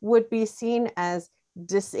would be seen as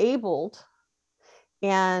disabled,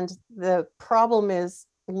 and the problem is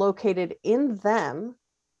located in them,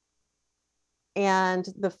 and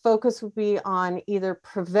the focus would be on either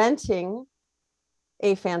preventing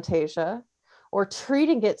aphantasia or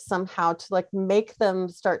treating it somehow to like make them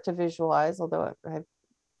start to visualize, although I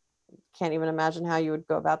can't even imagine how you would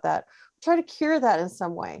go about that. Try to cure that in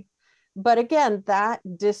some way. But again, that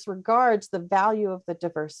disregards the value of the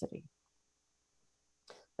diversity.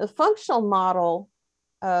 The functional model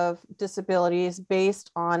of disability is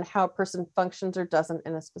based on how a person functions or doesn't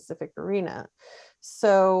in a specific arena.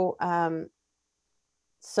 So,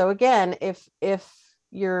 so again, if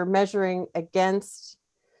you're measuring against,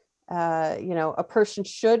 a person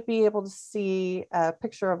should be able to see a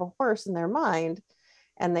picture of a horse in their mind,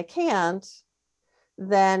 and they can't,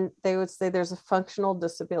 then they would say there's a functional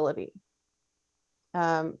disability.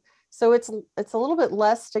 So it's a little bit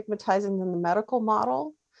less stigmatizing than the medical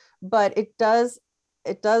model, but it does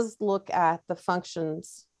look at the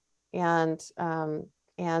functions and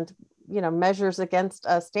measures against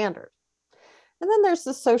a standard. And then there's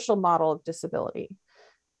the social model of disability,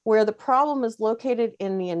 where the problem is located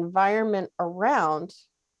in the environment around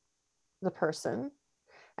the person,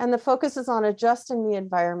 and the focus is on adjusting the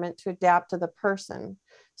environment to adapt to the person.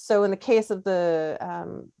 So in the case of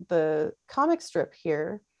the comic strip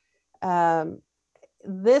here,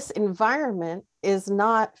 this environment is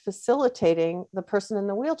not facilitating the person in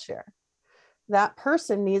the wheelchair. That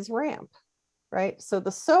person needs ramp, right? So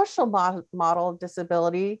the social model of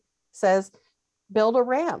disability says, build a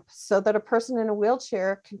ramp so that a person in a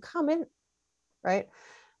wheelchair can come in, right?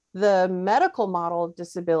 The medical model of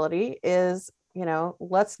disability is,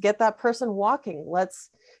 let's get that person walking. Let's,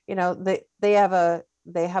 they have a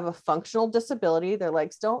functional disability. Their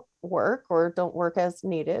legs don't work or don't work as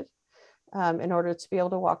needed in order to be able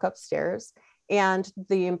to walk upstairs. And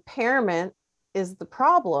the impairment is the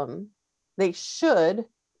problem. They should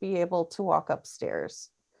be able to walk upstairs.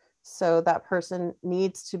 So that person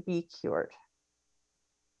needs to be cured.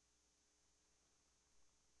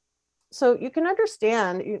 So you can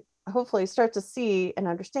understand, you hopefully start to see and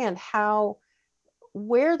understand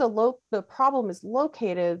where the problem is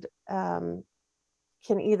located can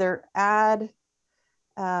either add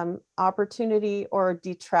opportunity or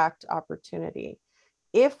detract opportunity.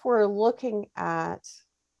 If we're looking at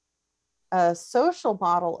a social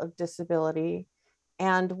model of disability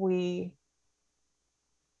and we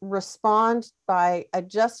respond by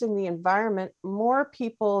adjusting the environment, more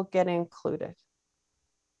people get included,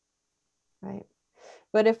 right?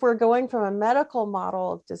 But if we're going from a medical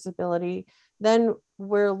model of disability, then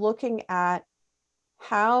we're looking at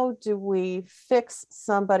how do we fix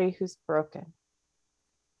somebody who's broken?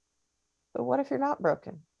 But what if you're not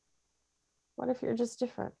broken? What if you're just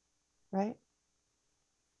different, right?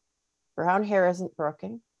 Brown hair isn't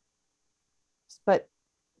broken. But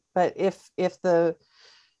if the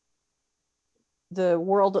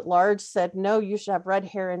world at large said, no, you should have red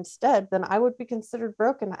hair instead, then I would be considered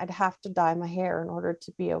broken. I'd have to dye my hair in order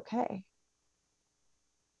to be okay.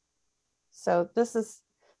 So this is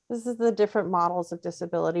the different models of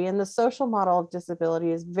disability, and the social model of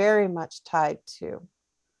disability is very much tied to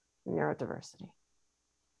neurodiversity.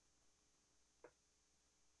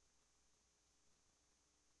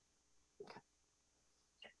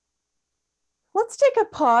 Let's take a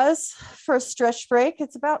pause for a stretch break.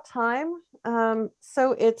 It's about time.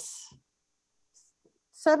 So it's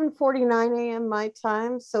 7:49 a.m. my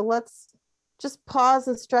time. So let's just pause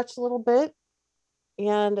and stretch a little bit.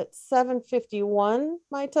 And at 7:51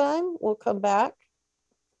 my time, we'll come back.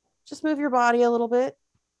 Just move your body a little bit.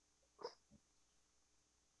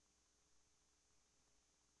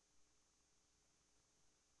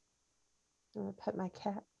 I'm gonna pet my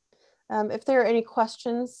cat. If there are any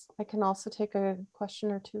questions, I can also take a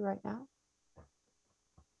question or two right now.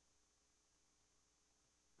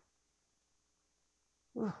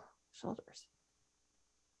 shoulders.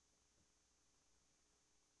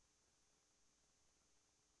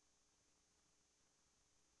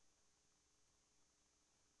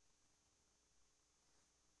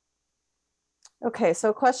 Okay, so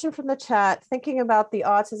a question from the chat, thinking about the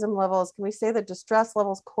autism levels, can we say that distress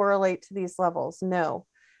levels correlate to these levels? No.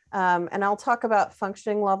 And I'll talk about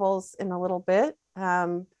functioning levels in a little bit,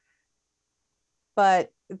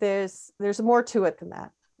 but there's more to it than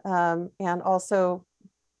that. And also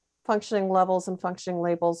functioning levels and functioning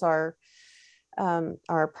labels are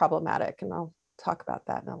problematic, and I'll talk about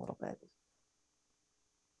that in a little bit.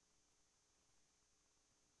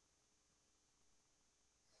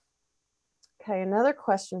 Okay, another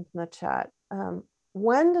question from the chat.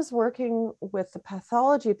 When does working with the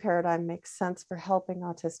pathology paradigm make sense for helping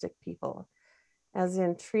autistic people, as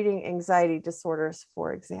in treating anxiety disorders,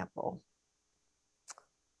 for example?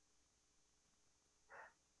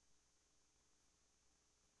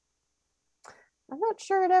 I'm not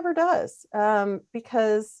sure it ever does,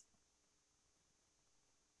 because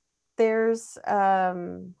there's,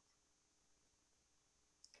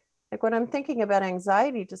 like when I'm thinking about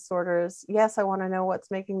anxiety disorders, yes, I want to know what's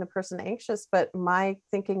making the person anxious, but my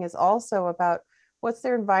thinking is also about what's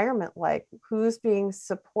their environment like, who's being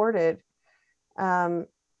supported, you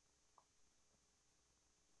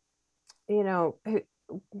know,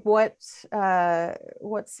 what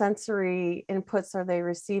sensory inputs are they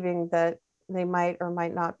receiving that they might or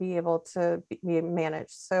might not be able to be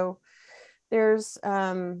managed. So there's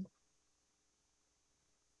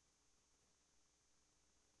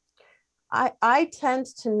I tend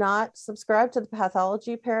to not subscribe to the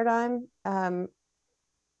pathology paradigm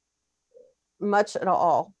much at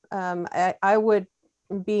all. I would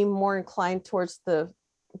be more inclined towards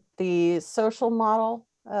the social model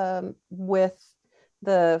with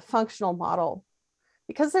the functional model,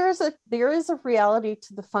 because there is a reality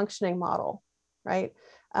to the functioning model, right?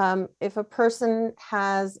 If a person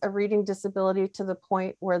has a reading disability to the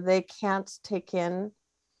point where they can't take in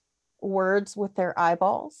words with their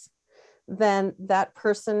eyeballs, then that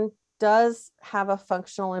person does have a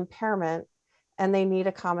functional impairment and they need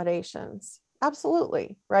accommodations.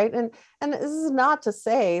 Absolutely, right? And this is not to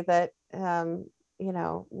say that you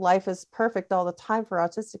know, life is perfect all the time for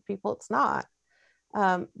autistic people. It's not.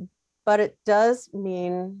 But it does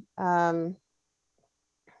mean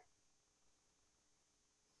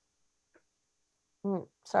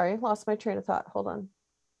sorry, lost my train of thought. Hold on.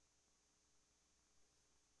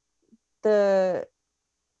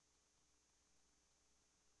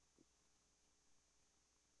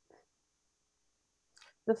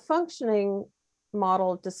 The functioning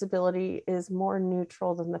model of disability is more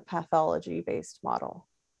neutral than the pathology-based model,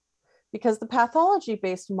 because the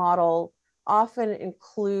pathology-based model often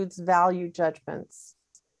includes value judgments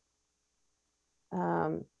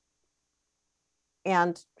and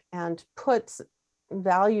puts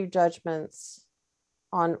value judgments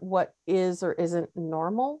on what is or isn't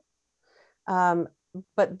normal,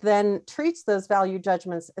 but then treats those value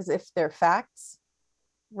judgments as if they're facts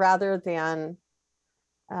rather than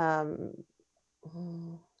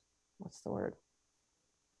what's the word?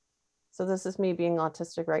 So this is me being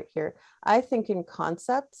autistic right here. I think in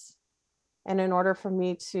concepts, and in order for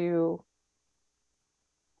me to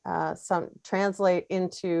translate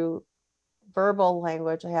into verbal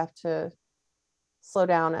language, I have to slow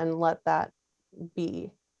down and let that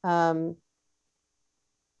be.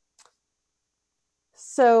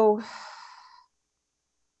 So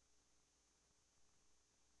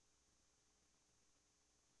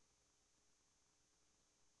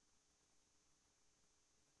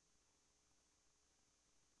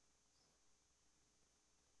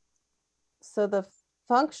the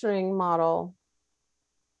functioning model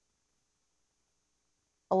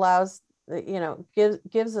allows, you know,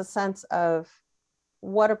 gives a sense of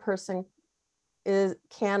what a person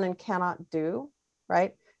can and cannot do,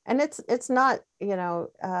 right? And it's not, you know,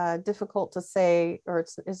 difficult to say, or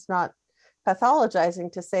it's not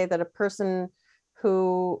pathologizing to say that a person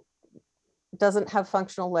who doesn't have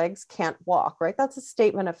functional legs can't walk, right? That's a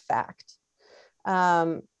statement of fact.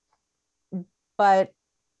 But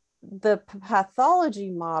the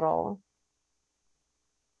pathology model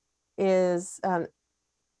is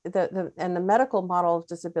the medical model of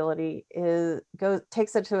disability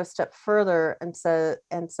takes it to a step further and says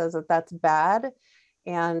that that's bad,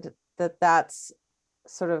 and that's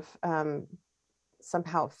sort of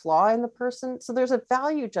somehow a flaw in the person. So there's a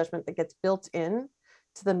value judgment that gets built in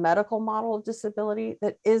to the medical model of disability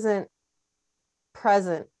that isn't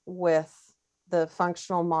present with the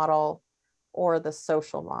functional model or the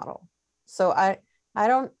social model. So I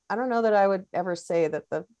don't know that I would ever say that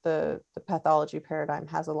the pathology paradigm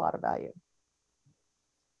has a lot of value.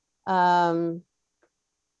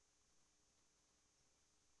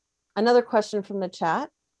 Another question from the chat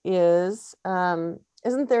is,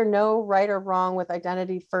 isn't there no right or wrong with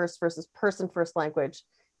identity first versus person first language?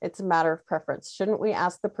 It's a matter of preference. Shouldn't we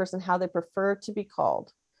ask the person how they prefer to be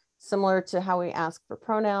called? Similar to how we ask for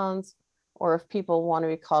pronouns, or if people want to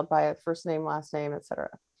be called by a first name, last name, etc.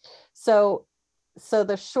 So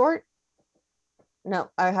the short, no,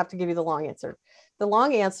 I have to give you the long answer. The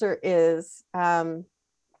long answer is,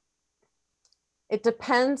 it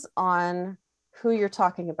depends on who you're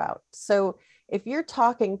talking about. So if you're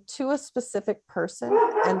talking to a specific person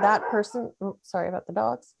and that person, sorry about the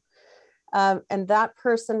dogs, and that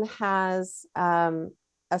person has a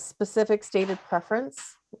specific stated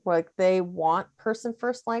preference, like they want person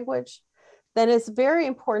first language, then it's very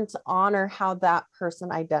important to honor how that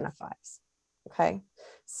person identifies. Okay,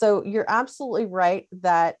 so you're absolutely right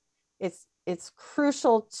that it's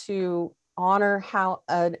crucial to honor how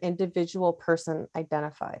an individual person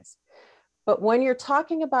identifies. But when you're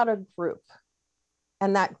talking about a group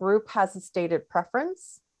and that group has a stated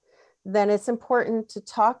preference, then it's important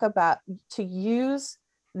to use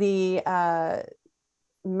the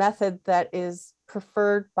method that is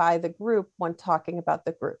preferred by the group when talking about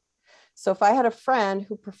the group. So if I had a friend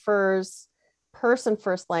who prefers person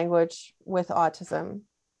first language with autism,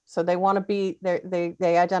 so they want to be,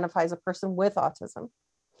 they identify as a person with autism,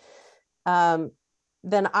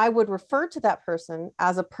 then I would refer to that person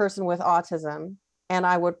as a person with autism, and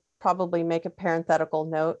I would probably make a parenthetical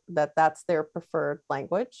note that that's their preferred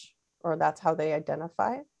language, or that's how they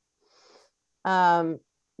identify.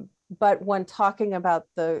 But when talking about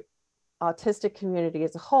the autistic community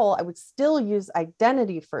as a whole, I would still use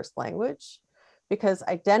identity first language, because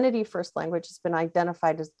identity first language has been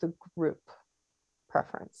identified as the group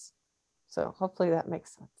preference. So hopefully that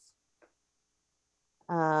makes sense.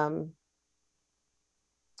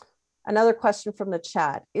 Another question from the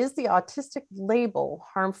chat: is the autistic label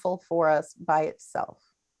harmful for us by itself?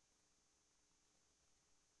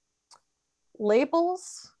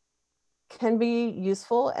 Labels can be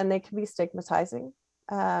useful and they can be stigmatizing.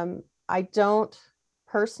 I don't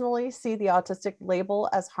personally see the autistic label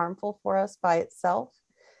as harmful for us by itself.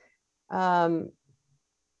 That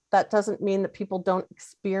doesn't mean that people don't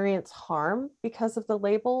experience harm because of the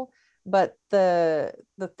label, but the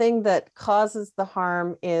thing that causes the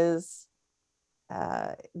harm is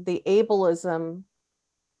the ableism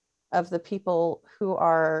of the people who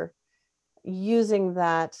are using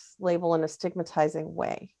that label in a stigmatizing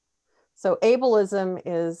way. So ableism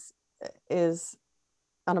is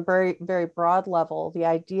on a very, very broad level, the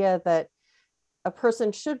idea that a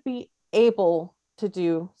person should be able to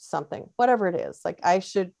do something, whatever it is. Like, I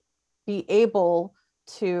should be able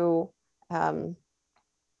to, I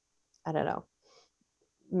don't know,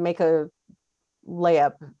 make a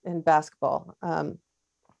layup in basketball.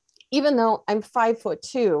 Even though I'm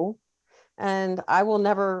 5'2" and I will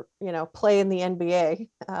never, play in the NBA,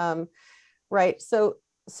 right? So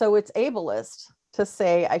it's ableist to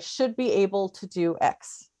say I should be able to do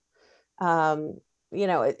X.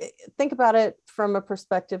 Think about it from a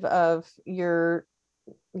perspective of you're,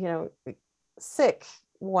 sick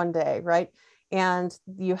one day, right? And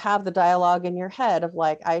you have the dialogue in your head of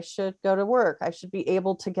like, I should go to work. I should be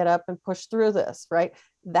able to get up and push through this, right?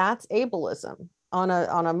 That's ableism on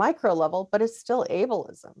a micro level, but it's still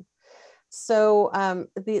ableism. So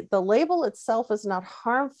the label itself is not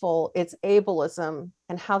harmful. It's ableism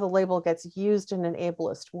and how the label gets used in an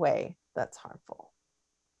ableist way that's harmful.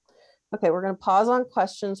 Okay, we're going to pause on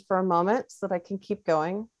questions for a moment so that I can keep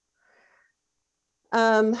going.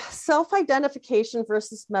 Self-identification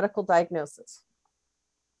versus medical diagnosis.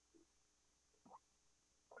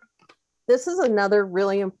 This is another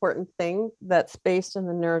really important thing that's based in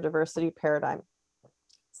the neurodiversity paradigm.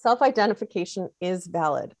 Self-identification is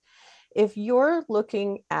valid. If you're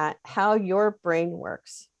looking at how your brain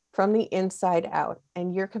works from the inside out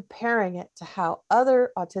and you're comparing it to how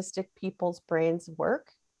other autistic people's brains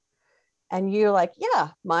work, and you're like, yeah,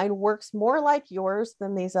 mine works more like yours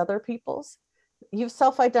than these other people's, you've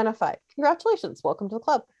self-identified. Congratulations, welcome to the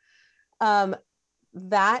club.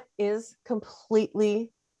 That is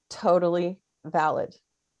completely, totally valid,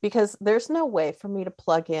 because there's no way for me to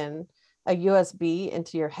plug in a USB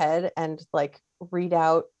into your head and like read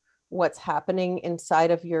out what's happening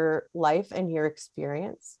inside of your life and your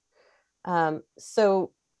experience.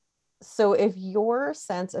 So if your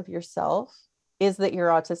sense of yourself is that you're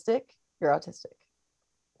autistic, you're autistic.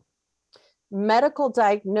 Medical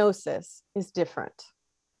diagnosis is different,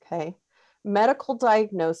 okay? Medical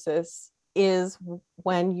diagnosis is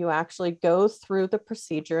when you actually go through the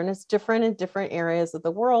procedure, and it's different in different areas of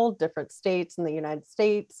the world, different states in the United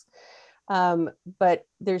States. But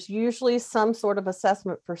there's usually some sort of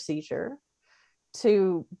assessment procedure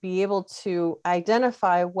to be able to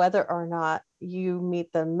identify whether or not you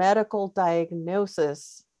meet the medical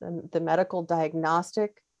diagnosis, the medical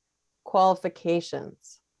diagnostic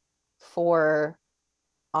qualifications for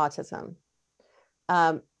autism.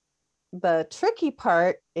 The tricky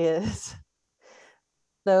part is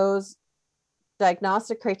those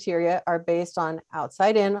diagnostic criteria are based on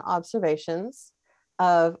outside-in observations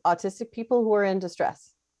of autistic people who are in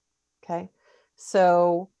distress. Okay,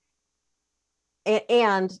 so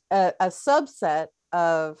and a subset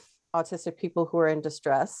of autistic people who are in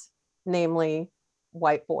distress, namely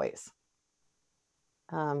white boys.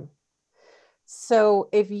 So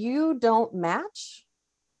if you don't match,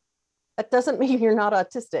 that doesn't mean you're not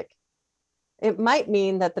autistic. It might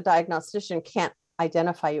mean that the diagnostician can't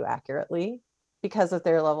identify you accurately because of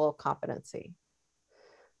their level of competency.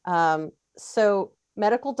 So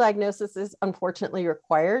medical diagnosis is unfortunately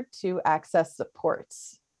required to access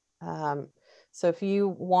supports. So if you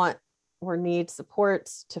want or need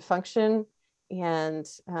supports to function, and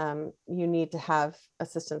you need to have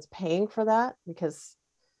assistance paying for that because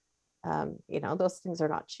those things are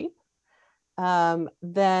not cheap,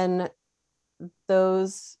 then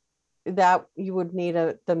that you would need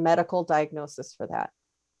the medical diagnosis for that.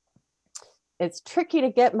 It's tricky to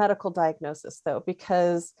get medical diagnosis though,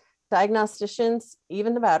 because diagnosticians,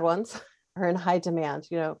 even the bad ones, are in high demand.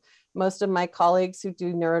 Most of my colleagues who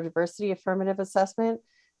do neurodiversity affirmative assessment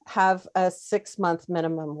have a 6-month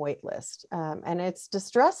minimum wait list. And it's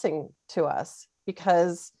distressing to us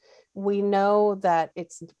because we know that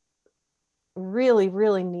it's really,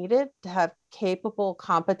 really needed to have capable,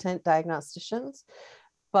 competent diagnosticians.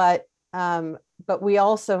 But we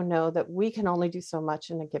also know that we can only do so much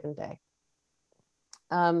in a given day.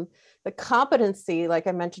 The competency, like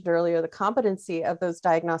I mentioned earlier, the competency of those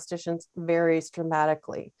diagnosticians varies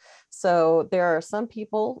dramatically. So there are some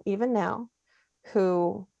people, even now,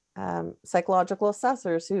 who psychological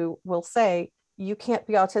assessors who will say, you can't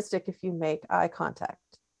be autistic if you make eye contact.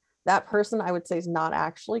 That person, I would say, is not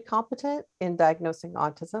actually competent in diagnosing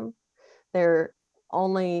autism. They're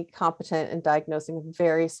only competent in diagnosing a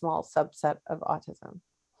very small subset of autism.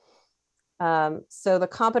 So the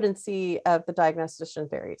competency of the diagnostician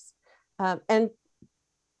varies. And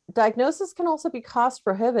diagnosis can also be cost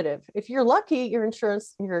prohibitive. If you're lucky, your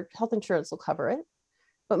health insurance will cover it,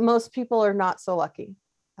 but most people are not so lucky,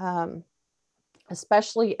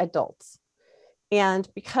 especially adults. And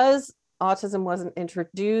because autism wasn't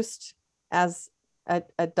introduced as a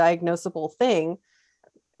diagnosable thing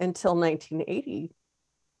until 1980,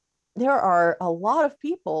 there are a lot of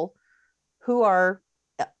people who are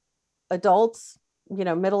adults,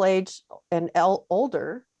 middle-aged and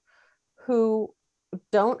older, who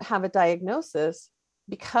don't have a diagnosis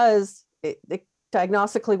because it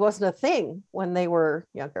diagnostically wasn't a thing when they were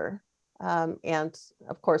younger. And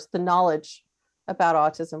of course, the knowledge about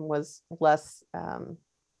autism was less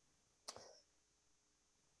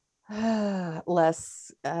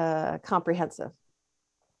comprehensive.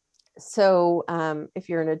 So if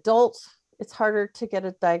you're an adult, it's harder to get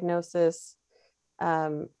a diagnosis,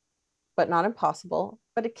 but not impossible,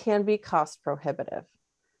 but it can be cost prohibitive.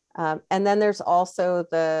 And then there's also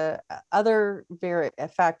the other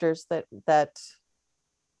factors that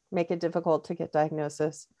make it difficult to get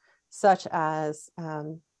diagnosis, such as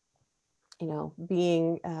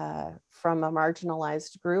being from a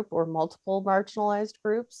marginalized group or multiple marginalized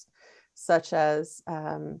groups, such as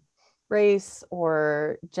race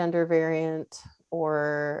or gender variant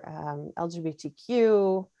or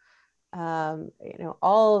LGBTQ,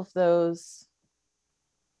 all of those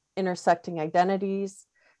intersecting identities.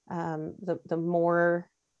 The more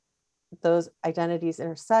those identities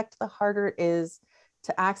intersect, the harder it is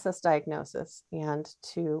to access diagnosis and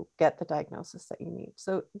to get the diagnosis that you need.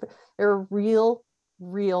 So there are real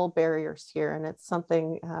barriers here. And it's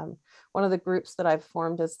something, one of the groups that I've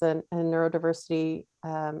formed is the Neurodiversity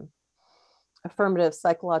Affirmative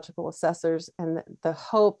Psychological Assessors. And the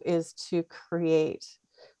hope is to create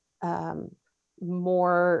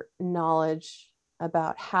more knowledge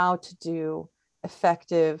about how to do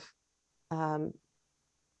effective,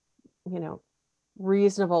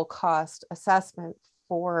 reasonable cost assessment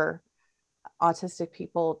for autistic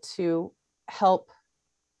people to help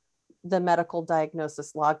the medical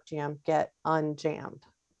diagnosis logjam get unjammed.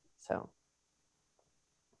 So.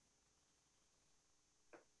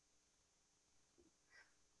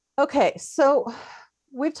 Okay, so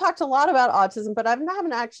we've talked a lot about autism, but I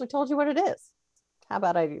haven't actually told you what it is. How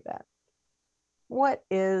about I do that? what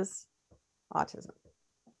is autism?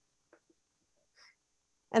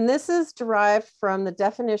 And this is derived from the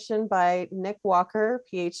definition by Nick Walker,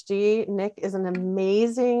 PhD. Nick is an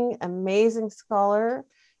amazing, amazing scholar.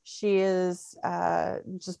 She is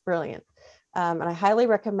just brilliant. And I highly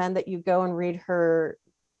recommend that you go and read her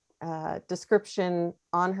description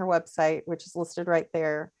on her website, which is listed right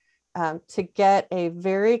there, to get a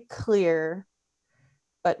very clear,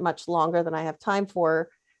 but much longer than I have time for,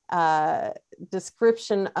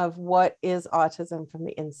 description of what is autism from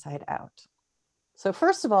the inside out. So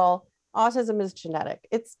first of all, autism is genetic.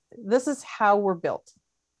 This is how we're built,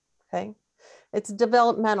 okay? It's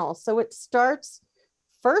developmental. So it starts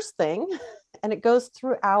first thing, and it goes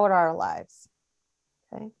throughout our lives,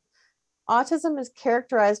 okay? Autism is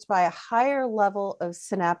characterized by a higher level of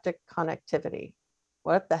synaptic connectivity.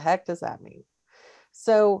 What the heck does that mean?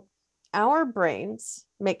 So our brains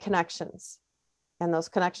make connections, and those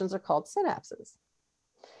connections are called synapses.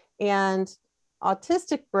 And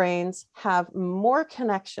autistic brains have more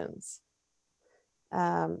connections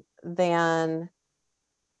than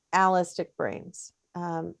allistic brains,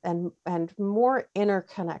 and more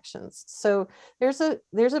interconnections. So there's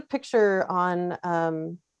a picture on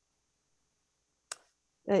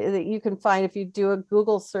that you can find if you do a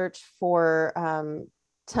Google search for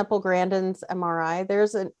Temple Grandin's MRI.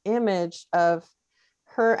 There's an image of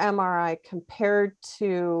her MRI compared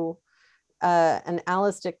to an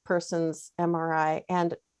allistic person's MRI,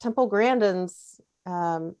 and Temple Grandin's,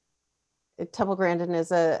 Temple Grandin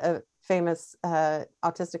is a famous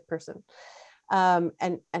autistic person,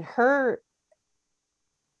 and her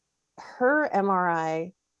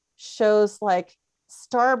MRI shows like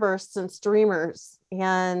starbursts and streamers,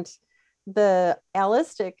 and the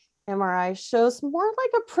allistic MRI shows more like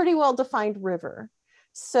a pretty well-defined river.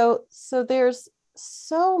 So there's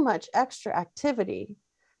so much extra activity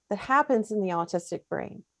that happens in the autistic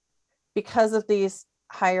brain because of these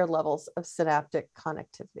higher levels of synaptic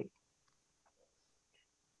connectivity.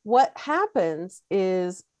 What happens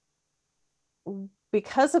is,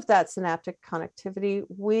 because of that synaptic connectivity,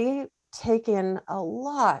 we take in a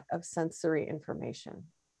lot of sensory information,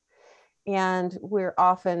 and we're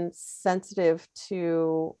often sensitive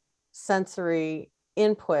to sensory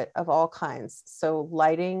input of all kinds. So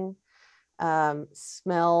lighting,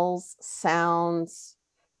 smells, sounds,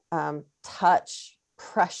 touch,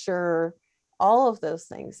 pressure, all of those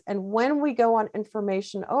things. And when we go on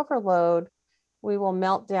information overload, we will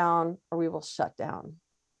melt down or we will shut down.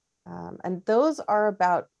 And those are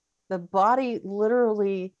about the body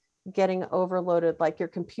literally getting overloaded, like your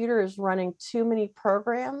computer is running too many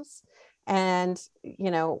programs. And,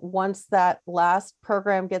 you know, once that last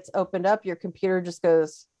program gets opened up, your computer just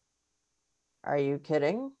goes, "Are you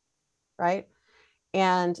kidding?" Right?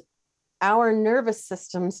 And our nervous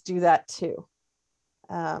systems do that too.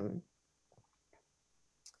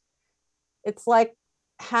 It's like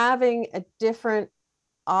having a different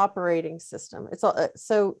operating system. It's all,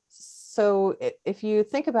 so if you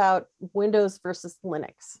think about Windows versus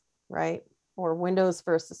Linux, right? Or Windows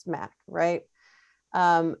versus Mac, right?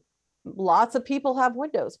 Lots of people have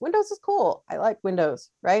Windows. Windows is cool. I like Windows,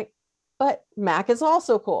 right? But Mac is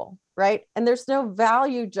also cool, right? And there's no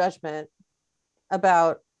value judgment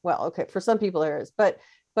about, well, okay, for some people there is, but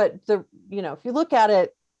the, you know, if you look at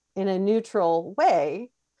it in a neutral way,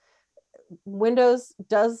 Windows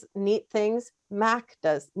does neat things, Mac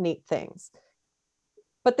does neat things,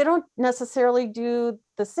 but they don't necessarily do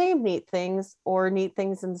the same neat things or neat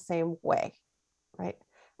things in the same way, right?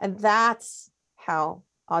 And that's how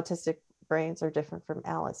autistic brains are different from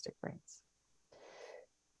allistic brains.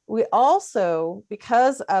 We also,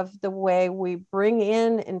 because of the way we bring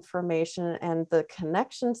in information and the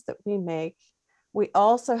connections that we make, we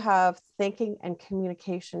also have thinking and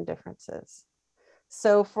communication differences.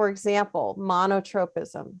 So for example,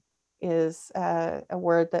 monotropism is a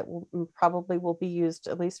word that probably will be used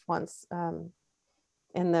at least once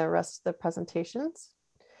in the rest of the presentations.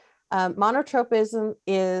 Monotropism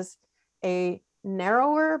is a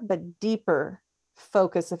narrower but deeper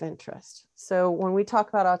focus of interest. So when we talk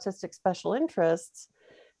about autistic special interests,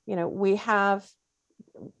 you know, we have,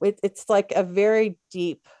 it's like a very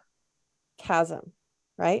deep chasm,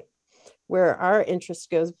 right? Where our interest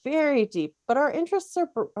goes very deep, but our interests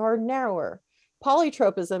are narrower.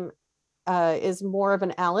 Polytropism is more of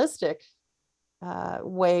an allistic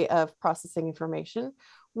way of processing information,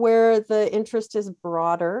 where the interest is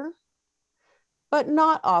broader, but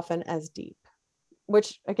not often as deep,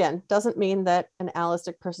 which again, doesn't mean that an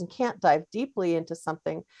allistic person can't dive deeply into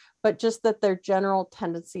something, but just that their general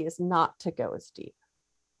tendency is not to go as deep.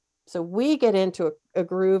 So we get into a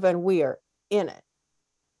groove and we are in it.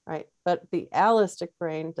 right? But the allistic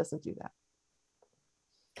brain doesn't do that.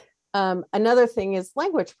 Another thing is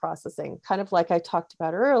language processing, kind of like I talked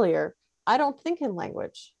about earlier. I don't think in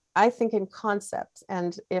language, I think in concepts.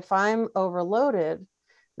 And if I'm overloaded,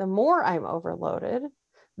 the more I'm overloaded,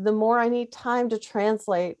 the more I need time to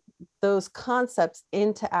translate those concepts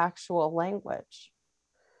into actual language.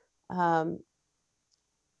 And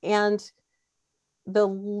the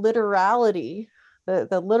literality,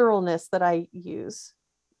 the literalness that I use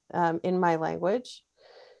in my language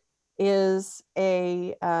is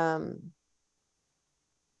it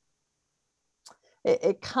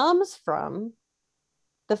comes from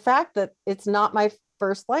the fact that it's not my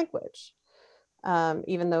first language,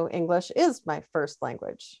 even though English is my first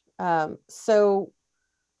language. So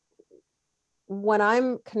when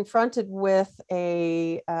I'm confronted with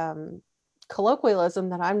a colloquialism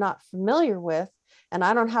that I'm not familiar with, and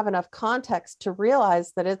I don't have enough context to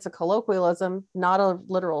realize that it's a colloquialism, not a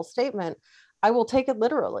literal statement, I will take it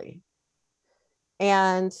literally.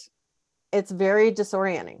 And it's very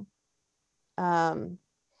disorienting. And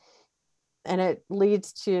it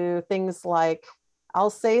leads to things like, I'll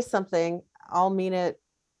say something, I'll mean it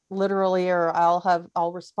literally, or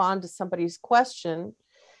I'll respond to somebody's question,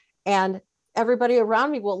 and everybody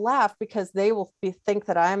around me will laugh because they will think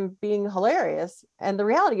that I'm being hilarious. And the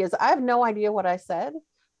reality is I have no idea what I said,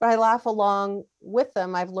 but I laugh along with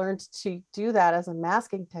them. I've learned to do that as a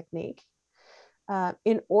masking technique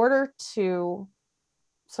in order to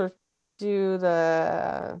sort of do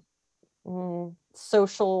the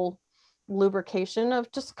social lubrication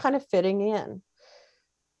of just kind of fitting in.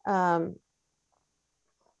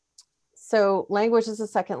 So language is a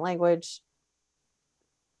second language.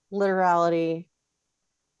 Literality,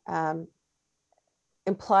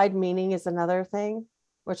 implied meaning is another thing,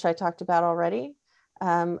 which I talked about already.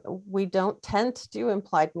 We don't tend to do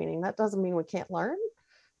implied meaning. That doesn't mean we can't learn,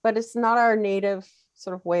 but it's not our native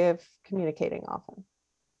sort of way of communicating often.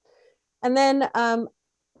 And then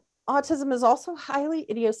autism is also highly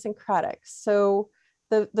idiosyncratic. So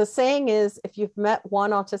the saying is, if you've met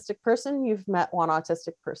one autistic person, you've met one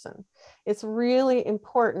autistic person. It's really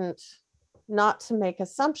important not to make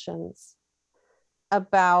assumptions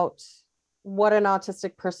about what an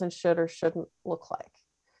autistic person should or shouldn't look like.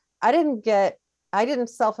 I didn't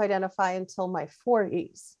self-identify until my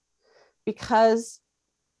 40s because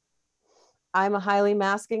I'm a highly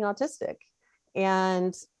masking autistic,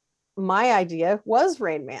 and my idea was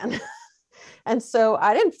Rain Man. And so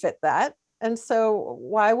I didn't fit that. And so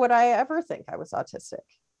why would I ever think I was autistic?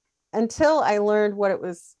 Until I learned what it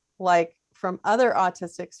was like from other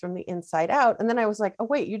autistics from the inside out. And then I was like, oh,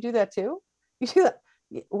 wait, you do that too? You do that?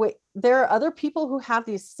 Wait, there are other people who have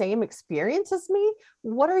these same experience as me?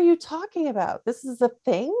 What are you talking about? This is a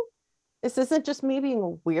thing? This isn't just me being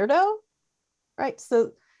a weirdo, right?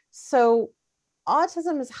 So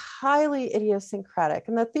autism is highly idiosyncratic.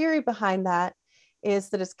 And the theory behind that is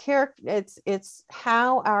that it's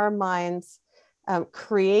how our minds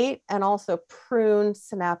create and also prune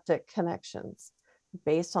synaptic connections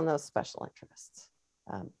based on those special interests.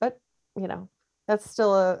 But, you know, that's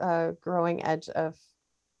still a growing edge of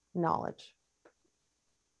knowledge.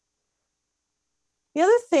 The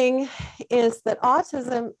other thing is that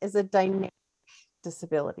autism is a dynamic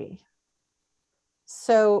disability.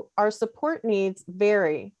 So our support needs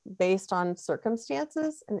vary based on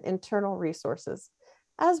circumstances and internal resources,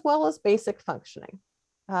 as well as basic functioning.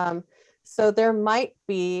 So there might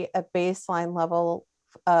be a baseline level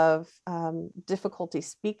of difficulty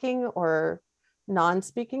speaking or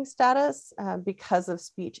non-speaking status because of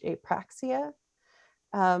speech apraxia.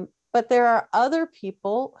 But there are other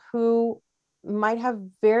people who might have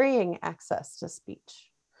varying access to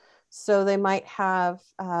speech. So they might have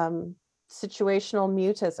situational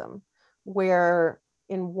mutism, where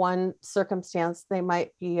in one circumstance, they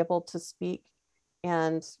might be able to speak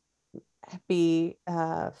and be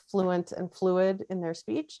fluent and fluid in their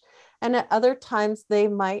speech. And at other times, they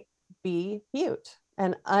might be mute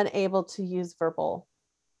and unable to use verbal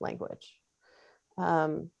language,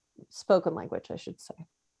 spoken language, I should say.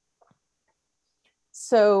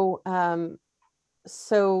 So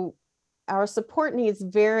our support needs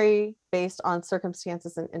vary based on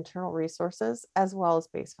circumstances and internal resources, as well as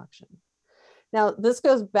base function. Now, this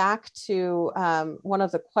goes back to one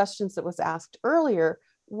of the questions that was asked earlier.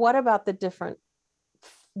 What about the different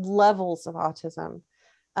levels of autism?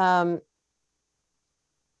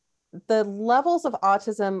 The levels of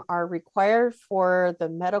autism are required for the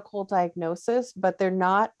medical diagnosis, but they're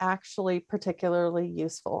not actually particularly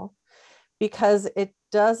useful because it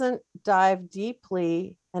doesn't dive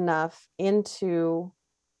deeply enough into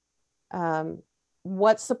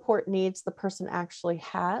what support needs the person actually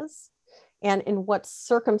has, and in what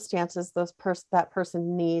circumstances that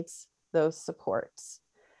person needs those supports.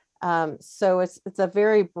 So it's a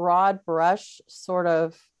very broad brush sort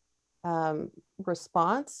of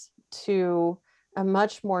response to a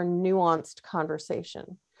much more nuanced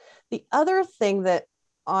conversation. The other thing that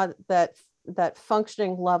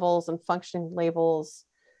functioning levels and functioning labels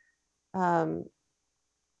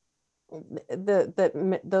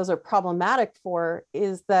those are problematic for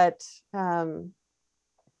is that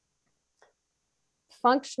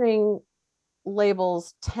functioning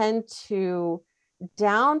labels tend to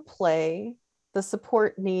downplay the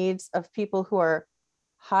support needs of people who are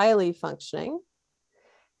highly functioning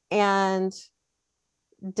and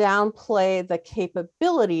downplay the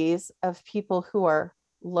capabilities of people who are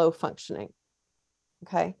low functioning.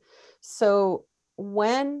 Okay, so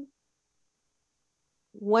when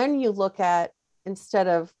you look at, instead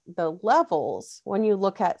of the levels, when you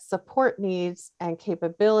look at support needs and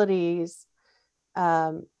capabilities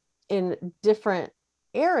in different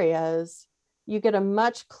areas, you get a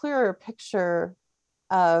much clearer picture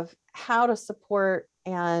of how to support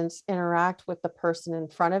and interact with the person in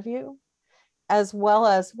front of you, as well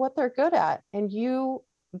as what they're good at. And you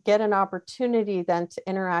get an opportunity then to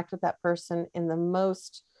interact with that person in the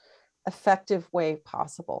most effective way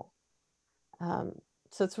possible.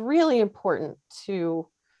 So it's really important to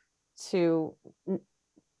tune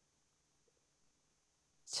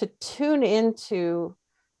into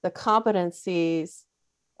the competencies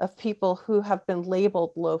of people who have been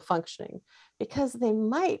labeled low functioning, because they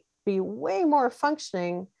might be way more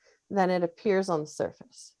functioning than it appears on the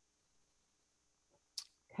surface.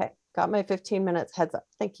 Okay, got my 15 minutes heads up.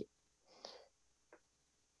 Thank you.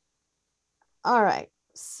 All right,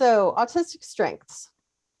 so autistic strengths.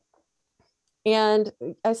 And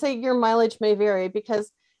I say your mileage may vary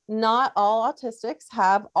because not all autistics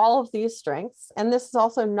have all of these strengths. And this is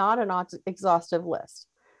also not an exhaustive list.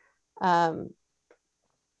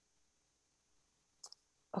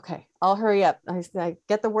 Okay, I'll hurry up. I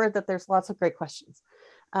get the word that there's lots of great questions.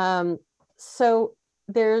 So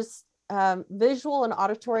there's visual and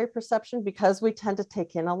auditory perception. Because we tend to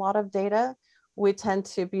take in a lot of data, we tend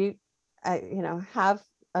to be, have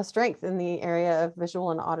a strength in the area of visual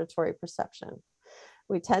and auditory perception.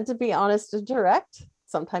 We tend to be honest and direct.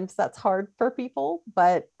 Sometimes that's hard for people,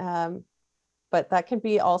 but that can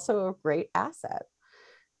be also a great asset.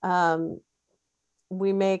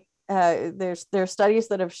 There's studies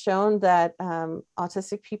that have shown that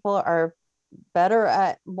autistic people are better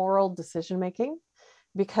at moral decision making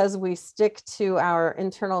because we stick to our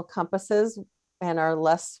internal compasses and are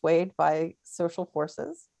less swayed by social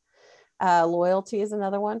forces. Loyalty is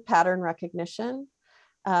another one. Pattern recognition.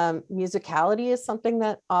 Musicality is something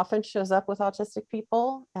that often shows up with autistic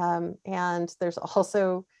people. And there's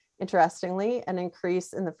also, interestingly, an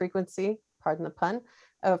increase in the frequency, pardon the pun,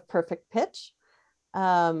 of perfect pitch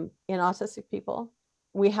in autistic people.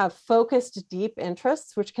 We have focused, deep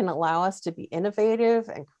interests, which can allow us to be innovative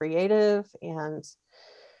and creative and,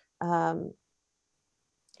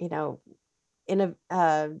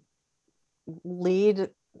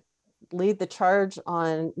 lead the charge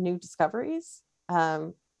on new discoveries.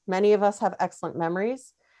 Many of us have excellent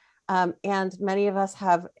memories, and many of us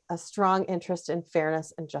have a strong interest in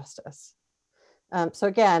fairness and justice. So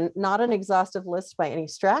again, not an exhaustive list by any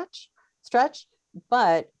stretch,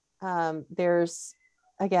 but there's,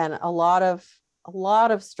 again, a lot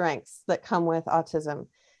of strengths that come with autism.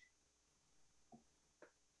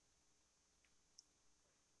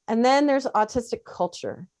 And then there's autistic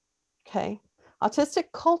culture. Okay,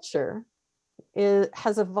 autistic culture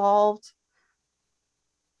has evolved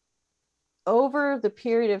over the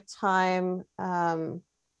period of time.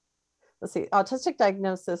 Let's see, autistic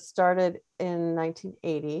diagnosis started in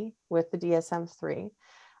 1980 with the DSM-3.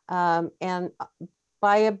 And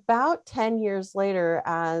by about 10 years later,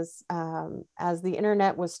 as the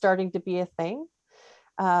internet was starting to be a thing,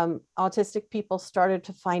 autistic people started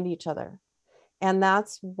to find each other. And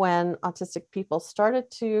that's when autistic people started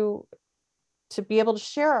to be able to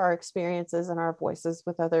share our experiences and our voices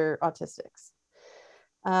with other autistics.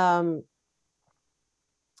 And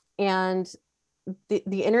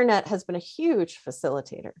the internet has been a huge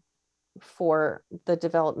facilitator for the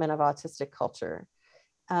development of autistic culture.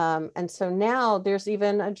 And so now there's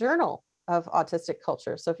even a journal of autistic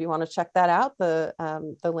culture. So if you want to check that out, the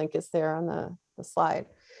link is there on the slide.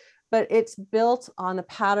 But it's built on the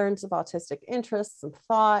patterns of autistic interests and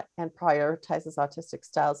thought, and prioritizes autistic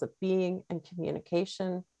styles of being and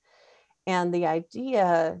communication. And the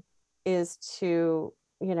idea is to,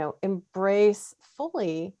 embrace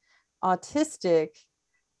fully autistic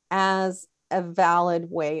as a valid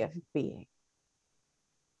way of being.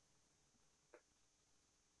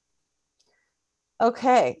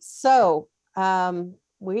 Okay, so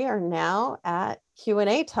we are now at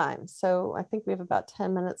Q&A time. So I think we have about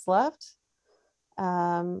 10 minutes left.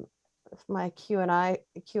 If my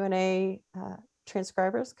Q&A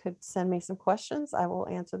transcribers could send me some questions, I will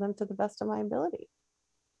answer them to the best of my ability.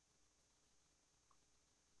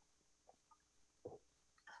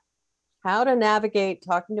 How to navigate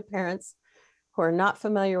talking to parents who are not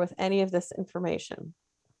familiar with any of this information.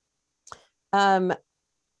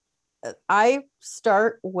 I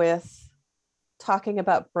start with talking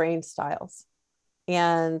about brain styles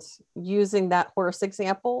and using that horse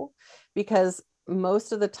example, because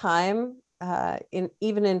most of the time,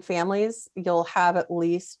 even in families, you'll have at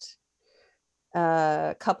least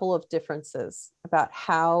a couple of differences about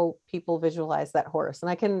how people visualize that horse. And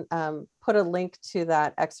I can put a link to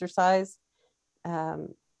that exercise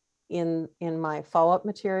in my follow-up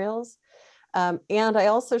materials. And I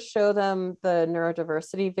also show them the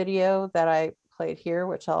neurodiversity video that I played here,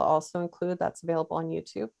 which I'll also include. That's available on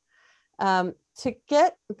YouTube, to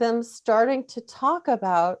get them starting to talk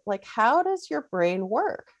about, like, how does your brain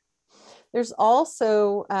work? There's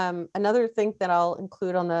also another thing that I'll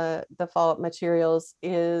include on the follow-up materials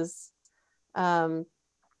is that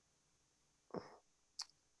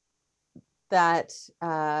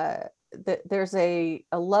there's a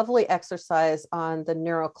lovely exercise on the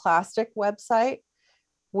Neuroclastic website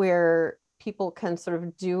where people can sort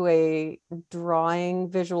of do a drawing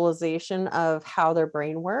visualization of how their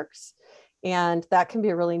brain works. And that can be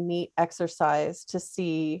a really neat exercise to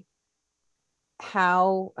see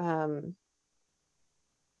how,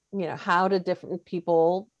 how do different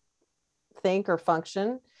people think or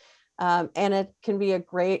function. And it can be a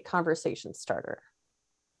great conversation starter.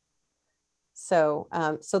 So,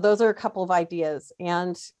 so those are a couple of ideas,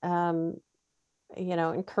 and,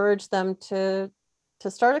 encourage them to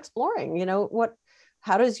start exploring,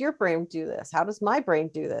 how does your brain do this? How does my brain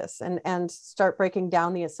do this? And start breaking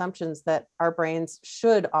down the assumptions that our brains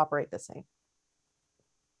should operate the same.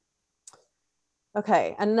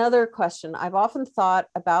 Okay, another question. I've often thought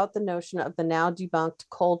about the notion of the now debunked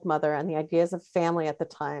cold mother and the ideas of family at the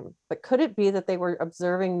time, but could it be that they were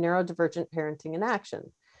observing neurodivergent parenting in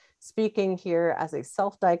action? Speaking here as a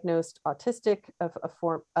self-diagnosed autistic of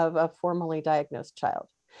a formally diagnosed child.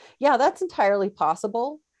 Yeah, that's entirely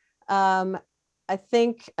possible. I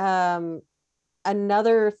think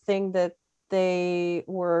another thing that they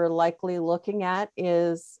were likely looking at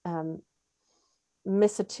is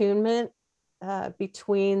misattunement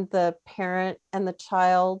between the parent and the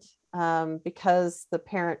child, because the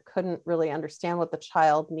parent couldn't really understand what the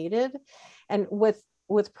child needed. And with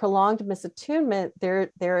prolonged misattunement,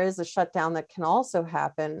 there is a shutdown that can also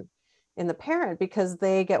happen in the parent, because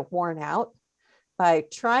they get worn out by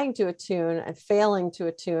trying to attune and failing to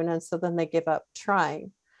attune. And so then they give up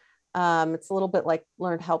trying. It's a little bit like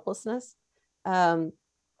learned helplessness. And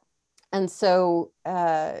so,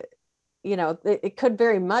 it could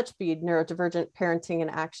very much be neurodivergent parenting in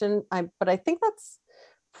action. But I think that's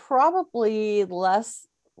probably less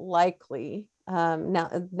likely now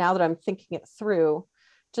that I'm thinking it through,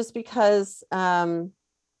 just because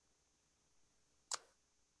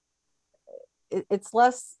it's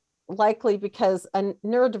less likely because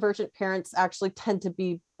neurodivergent parents actually tend to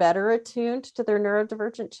be better attuned to their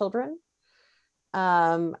neurodivergent children.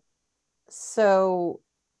 So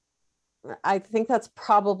I think it's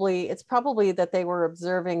probably that they were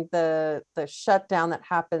observing the shutdown that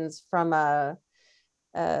happens from an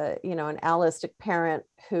allistic parent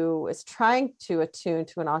who is trying to attune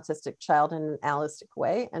to an autistic child in an allistic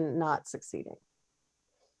way and not succeeding.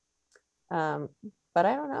 But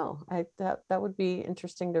I don't know. That would be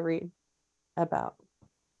interesting to read about.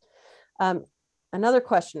 Another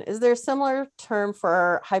question: is there a similar term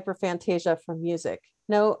for hyperphantasia for music?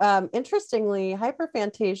 No. Interestingly,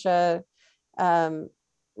 hyperphantasia,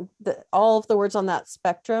 all of the words on that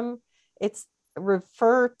spectrum, it's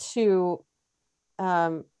refer to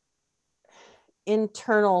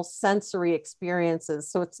internal sensory experiences.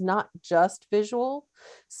 So it's not just visual.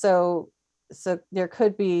 So there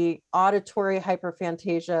could be auditory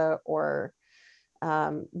hyperphantasia or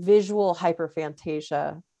visual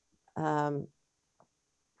hyperphantasia,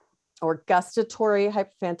 or gustatory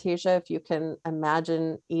hyperphantasia, if you can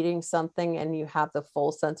imagine eating something and you have the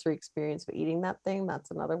full sensory experience of eating that thing.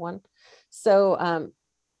 That's another one. So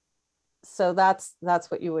so that's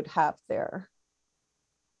what you would have there.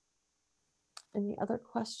 Any other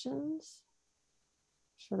questions?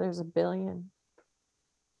 I'm sure there's a billion.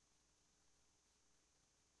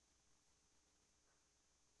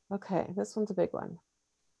 Okay, this one's a big one.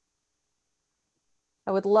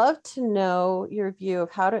 I would love to know your view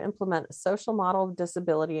of how to implement a social model of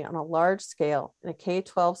disability on a large scale in a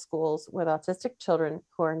K-12 schools with autistic children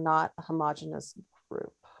who are not a homogeneous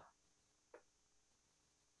group.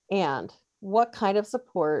 And what kind of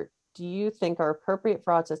support do you think are appropriate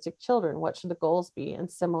for autistic children? What should the goals be?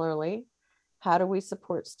 And similarly, how do we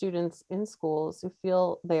support students in schools who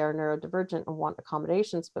feel they are neurodivergent and want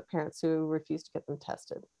accommodations, but parents who refuse to get them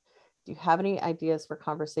tested? Do you have any ideas for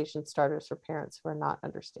conversation starters for parents who are not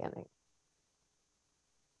understanding?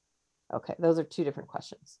 Okay, those are two different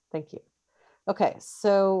questions. Thank you. Okay,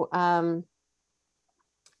 so I'm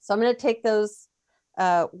going to take those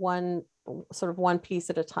one piece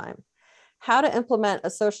at a time. How to implement a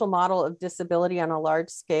social model of disability on a large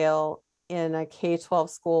scale in a K-12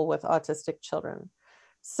 school with autistic children.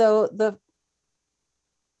 So the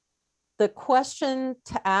question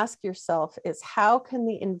to ask yourself is, how can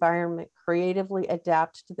the environment creatively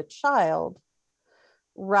adapt to the child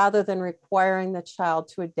rather than requiring the child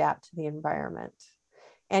to adapt to the environment?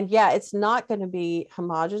 And yeah, it's not going to be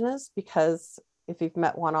homogenous, because if you've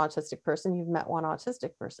met one autistic person, you've met one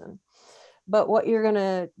autistic person. But what you're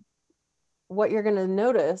going to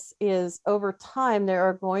notice is over time, there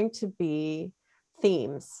are going to be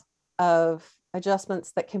themes of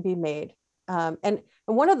adjustments that can be made. And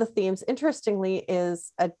one of the themes, interestingly,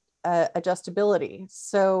 is adjustability.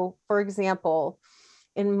 So for example,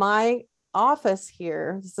 in my office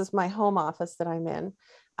here, this is my home office that I'm in,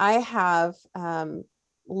 I have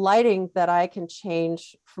lighting that I can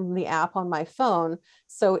change from the app on my phone.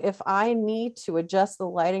 So if I need to adjust the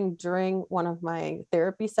lighting during one of my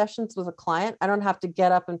therapy sessions with a client, I don't have to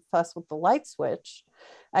get up and fuss with the light switch.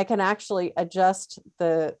 I can actually adjust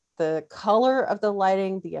the color of the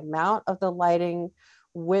lighting, the amount of the lighting,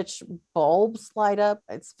 which bulbs light up.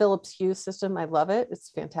 It's Philips Hue system. I love it.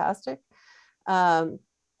 It's fantastic. I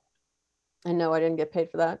know I didn't get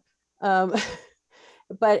paid for that.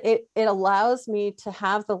 But it allows me to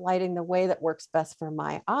have the lighting the way that works best for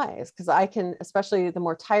my eyes, because I can, especially the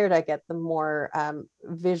more tired I get, the more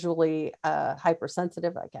visually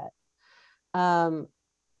hypersensitive I get.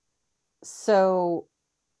 So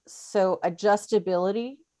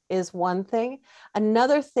adjustability is one thing.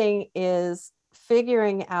 Another thing is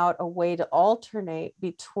figuring out a way to alternate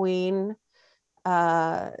between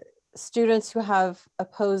students who have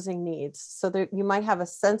opposing needs. So there, you might have a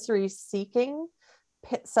sensory seeking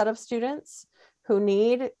set of students who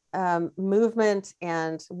need movement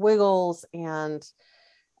and wiggles and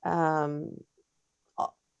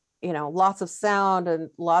lots of sound and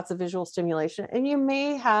lots of visual stimulation. And you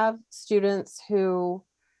may have students who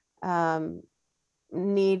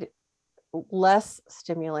need less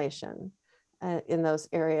stimulation in those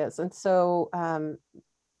areas. And so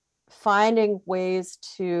finding ways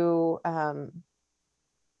to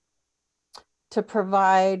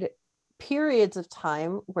provide periods of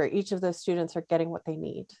time where each of those students are getting what they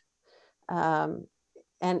need, and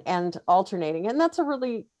alternating. And that's a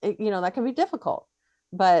really, that can be difficult,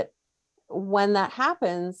 but when that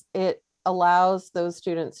happens, it allows those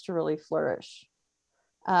students to really flourish.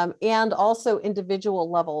 And also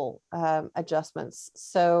individual level adjustments.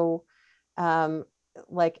 So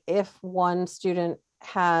like if one student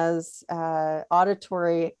has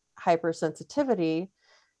auditory hypersensitivity,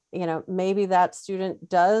 maybe that student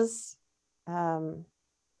does, during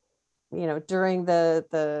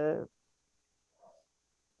the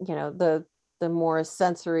more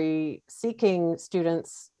sensory seeking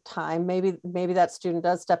students time, maybe that student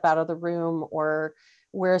does step out of the room or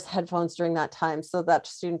wears headphones during that time so that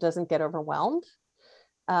student doesn't get overwhelmed.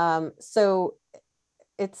 So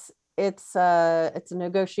it's a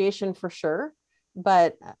negotiation for sure,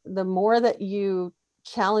 but the more that you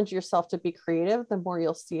challenge yourself to be creative, the more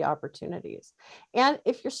you'll see opportunities. And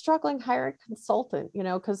if you're struggling, hire a consultant,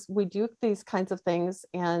 because we do these kinds of things.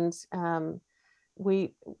 And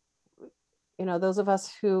we, those of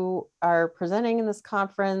us who are presenting in this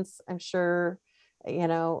conference, I'm sure,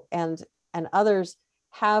 and others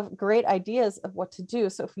have great ideas of what to do.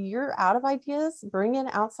 So if you're out of ideas, bring in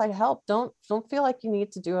outside help. Don't feel like you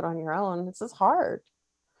need to do it on your own. This is hard.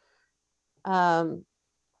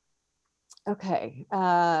 Okay.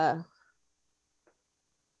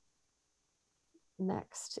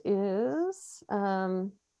 Next is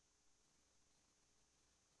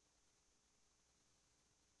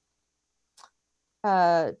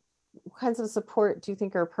what kinds of support do you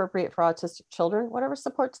think are appropriate for autistic children? Whatever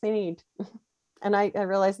supports they need. And I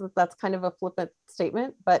realize that that's kind of a flippant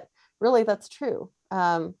statement, but really that's true.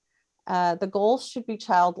 The goals should be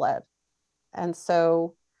child-led. And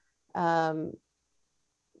so,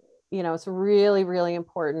 it's really, really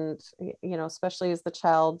important, especially as the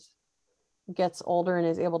child gets older and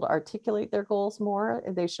is able to articulate their goals more,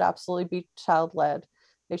 they should absolutely be child-led.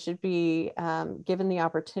 They should be given the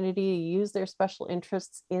opportunity to use their special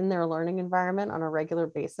interests in their learning environment on a regular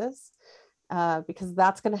basis, because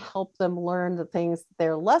that's going to help them learn the things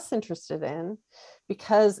they're less interested in,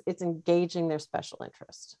 because it's engaging their special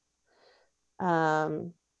interest.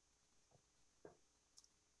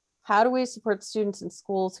 How do we support students in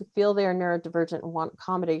schools who feel they are neurodivergent and want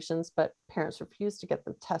accommodations, but parents refuse to get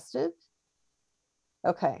them tested?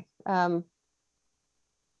 Okay. I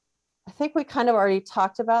think we kind of already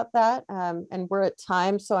talked about that, and we're at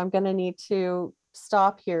time, so I'm going to need to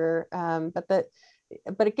stop here. But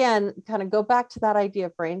again, kind of go back to that idea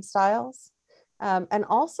of brain styles. And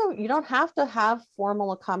also, you don't have to have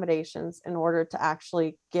formal accommodations in order to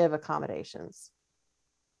actually give accommodations.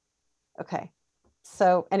 Okay.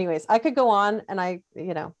 So anyways, I could go on, and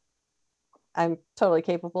I'm totally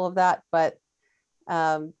capable of that, but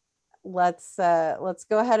let's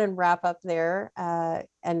go ahead and wrap up there,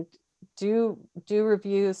 and do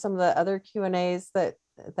review some of the other Q&As that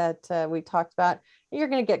we talked about. You're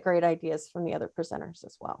going to get great ideas from the other presenters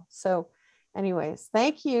as well. So anyways,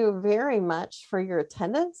 thank you very much for your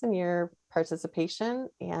attendance and your participation,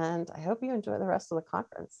 and I hope you enjoy the rest of the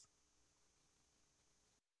conference.